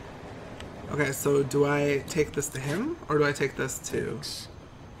 Okay, so do I take this to him? Or do I take this to...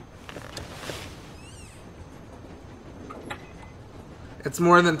 It's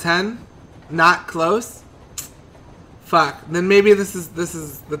more than 10? Not close? Fuck. Then maybe this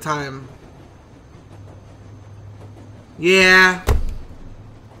is the time. Yeah.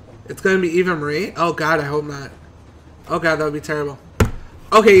 It's gonna be Eva Marie? Oh god, I hope not. Oh god, that would be terrible.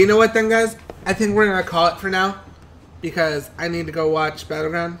 Okay, you know what then, guys? I think we're gonna call it for now. Because I need to go watch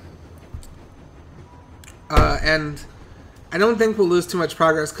Battleground. And I don't think we'll lose too much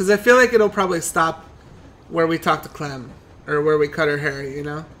progress. Because I feel like it'll probably stop where we talk to Clem. Or where we cut her hair, you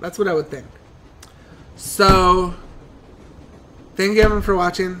know? That's what I would think. So, thank you everyone for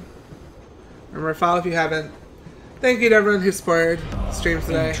watching. Remember, follow if you haven't. Thank you to everyone who supported streams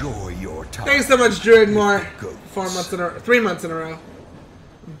today. Enjoy your time. Thanks so much, Druid Moore. 3 months in a row.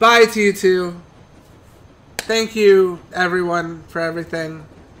 Bye to you two. Thank you, everyone, for everything.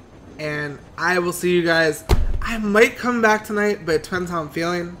 And I will see you guys. I might come back tonight, but it depends how I'm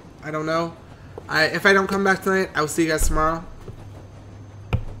feeling. I don't know. If I don't come back tonight, I will see you guys tomorrow.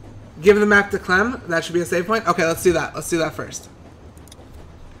 Give the map to Clem. That should be a save point. Okay, let's do that. Let's do that first.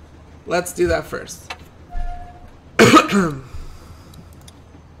 Let's do that first.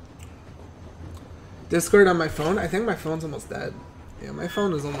 Discord on my phone? I think my phone's almost dead. Yeah, my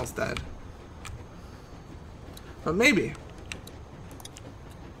phone is almost dead. But maybe.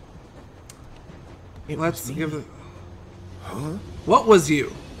 Let's give it... Huh? What was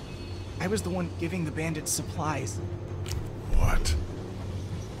you? I was the one giving the bandits supplies. What?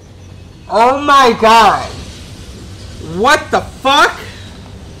 Oh my god! What the fuck?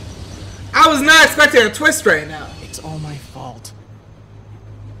 I was not expecting a twist right now. It's all my fault.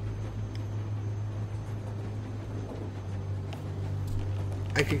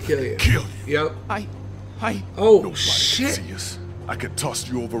 I can kill you. Kill you. Yep. I... Oh, Nobody shit. can see us. I could toss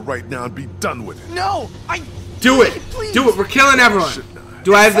you over right now and be done with it. No! Do it. Please. Do it. We're killing everyone. Shouldn't I?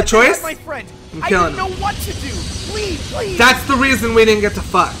 Do I have the Said to choice? my friend. I'm I killing didn't him. know what to do. Please. That's the reason we didn't get to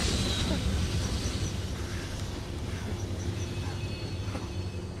fuck.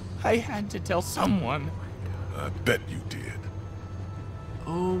 I had to tell someone. I bet you did.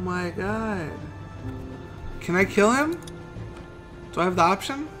 Oh my god. Can I kill him? Do I have the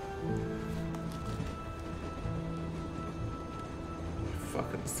option?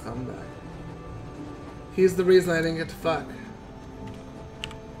 Fucking scumbag. He's the reason I didn't get to fuck.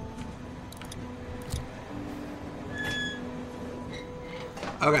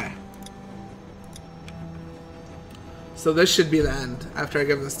 Okay. So this should be the end after I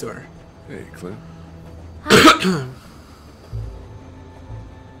give this to her. Hey, Clint. I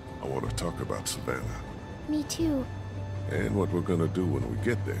want to talk about Savannah. Me too. And what we're gonna do when we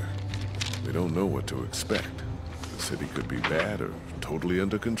get there. We don't know what to expect. The city could be bad or totally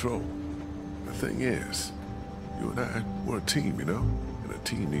under control. The thing is, you and I, we're a team, you know? And a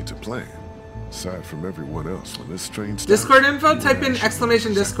team needs a plan. Aside from everyone else, when this train starts... Discord info, you type and I in should know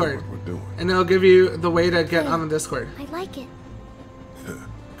exclamation exactly Discord. what we're doing. And it'll give you the way to get on the Discord. I like it.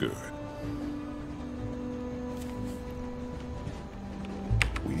 Good.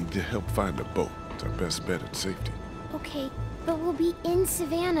 We need to help find a boat. It's our best bet at safety. Okay, but we'll be in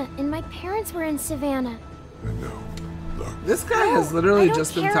Savannah, and my parents were in Savannah. I know. Look, This guy No, has I literally don't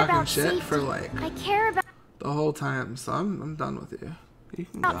just been care talking about shit safety. for like I care about the whole time, so I'm done with you. You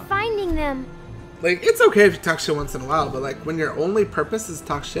can go. finding them. Like, it's okay if you talk shit once in a while, but like when your only purpose is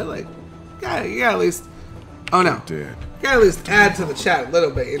talk shit, like, yeah, you gotta at least. Oh no, you dead. gotta at least add to the chat a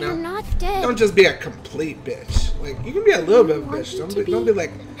little bit, you They're know. not dead. Don't just be a complete bitch. Like, you can be a little bit of a want bitch. you Don't to be be.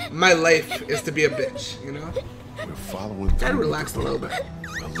 like, my life is to be a bitch, you know. We're following through. Gotta with relax the a little plan.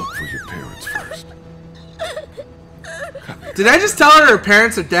 I'll look for your parents first. Did I just tell her her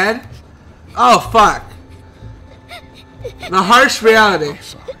parents are dead? Oh fuck. The harsh reality. I'm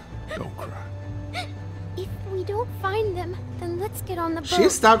sorry. Don't cry. If we don't find them, then let's get on the boat. She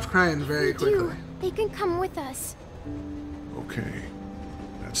stopped crying If very we quickly. do, they can come with us. Okay.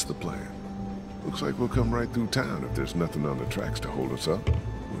 That's the plan. Looks like we'll come right through town if there's nothing on the tracks to hold us up.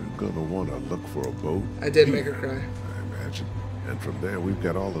 We're gonna want to look for a boat. I did make her cry. I imagine. And from there, we've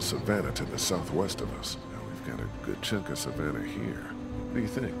got all of Savannah to the southwest of us. Now we've got a good chunk of Savannah here. What do you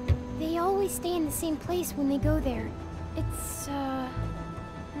think? They always stay in the same place when they go there. It's,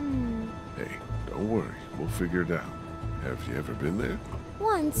 Hey, don't worry. We'll figure it out. Have you ever been there?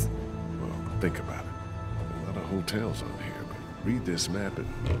 once. Well, think about it. A lot of hotels on here, but read this map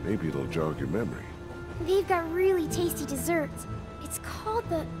and maybe it'll jog your memory. They've got really tasty desserts. It's called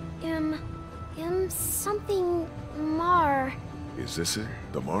the, something Mar. Is this it?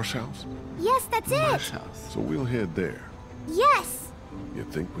 The Marsh House? Yes, that's Marsh it! house. So we'll head there. Yes! You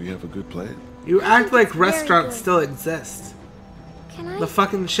think we have a good plan? You I act think like it's very restaurants good. still exist. Can I... The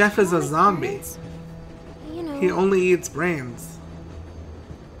fucking chef is tell a my zombie. parents? You know... He only eats brains.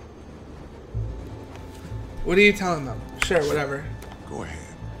 What are you telling them? Sure, whatever. Go ahead.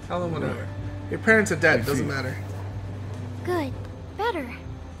 Tell them whatever. Your parents are dead, doesn't matter. Good. Better.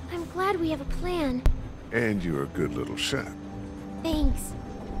 I'm glad we have a plan. And you're a good little shot. Thanks.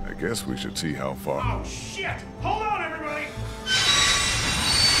 I guess we should see how far. Oh shit! Hold on, everybody!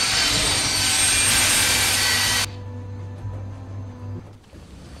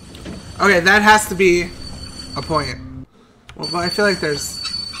 Okay, that has to be a point. Well, but I feel like there's...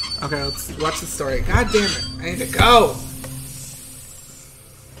 Okay, let's watch the story. God damn it. I need to go.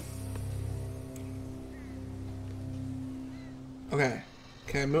 Okay.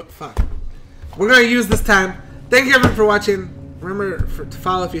 Can I move? Fuck. We're gonna use this time. Thank you everyone for watching. Remember to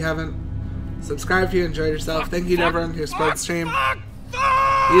follow if you haven't. Subscribe if you enjoyed yourself. Thank you to everyone who supported the stream.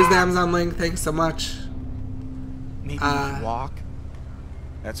 Use the Amazon link. Thanks so much. Maybe we can walk?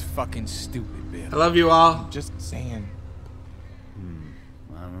 That's fucking stupid, Bill. I love you all. Just saying.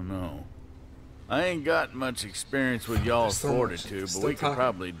 I don't know. I ain't got much experience with y'all's Still- fortitude, but still we could talking.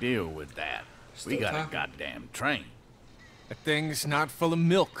 probably deal with that. We Still got a talking. goddamn train. That thing's not full of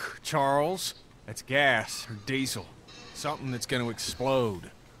milk, Charles. That's gas or diesel. Something that's gonna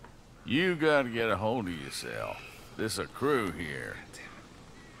explode. You gotta get a hold of yourself. This a crew here.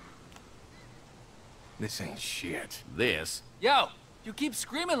 This ain't shit. This. Yo, you keep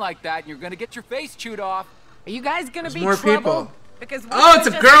screaming like that and you're gonna get your face chewed off. Are you guys gonna There's be more trouble? people. Because Oh, it's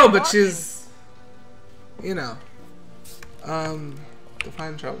a just girl, but walking. she's... You know.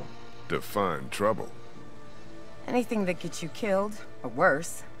 Define trouble. Define trouble. Anything that gets you killed, or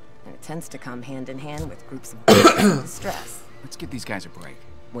worse, and it tends to come hand in hand with groups of people in distress. Let's give these guys a break.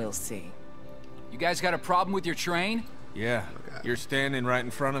 We'll see. You guys got a problem with your train? Yeah, you're standing right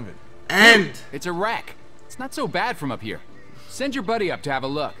in front of it. And It's a wreck. It's not so bad from up here. Send your buddy up to have a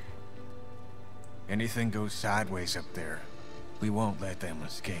look. Anything goes sideways up there, we won't let them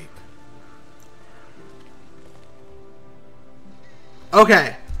escape.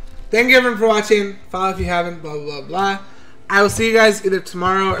 okay. Thank you everyone for watching. Follow if you haven't, blah, blah, blah. I will see you guys either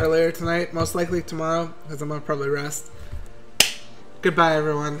tomorrow or later tonight. Most likely tomorrow, because I'm going to probably rest. Goodbye,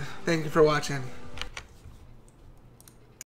 everyone. Thank you for watching.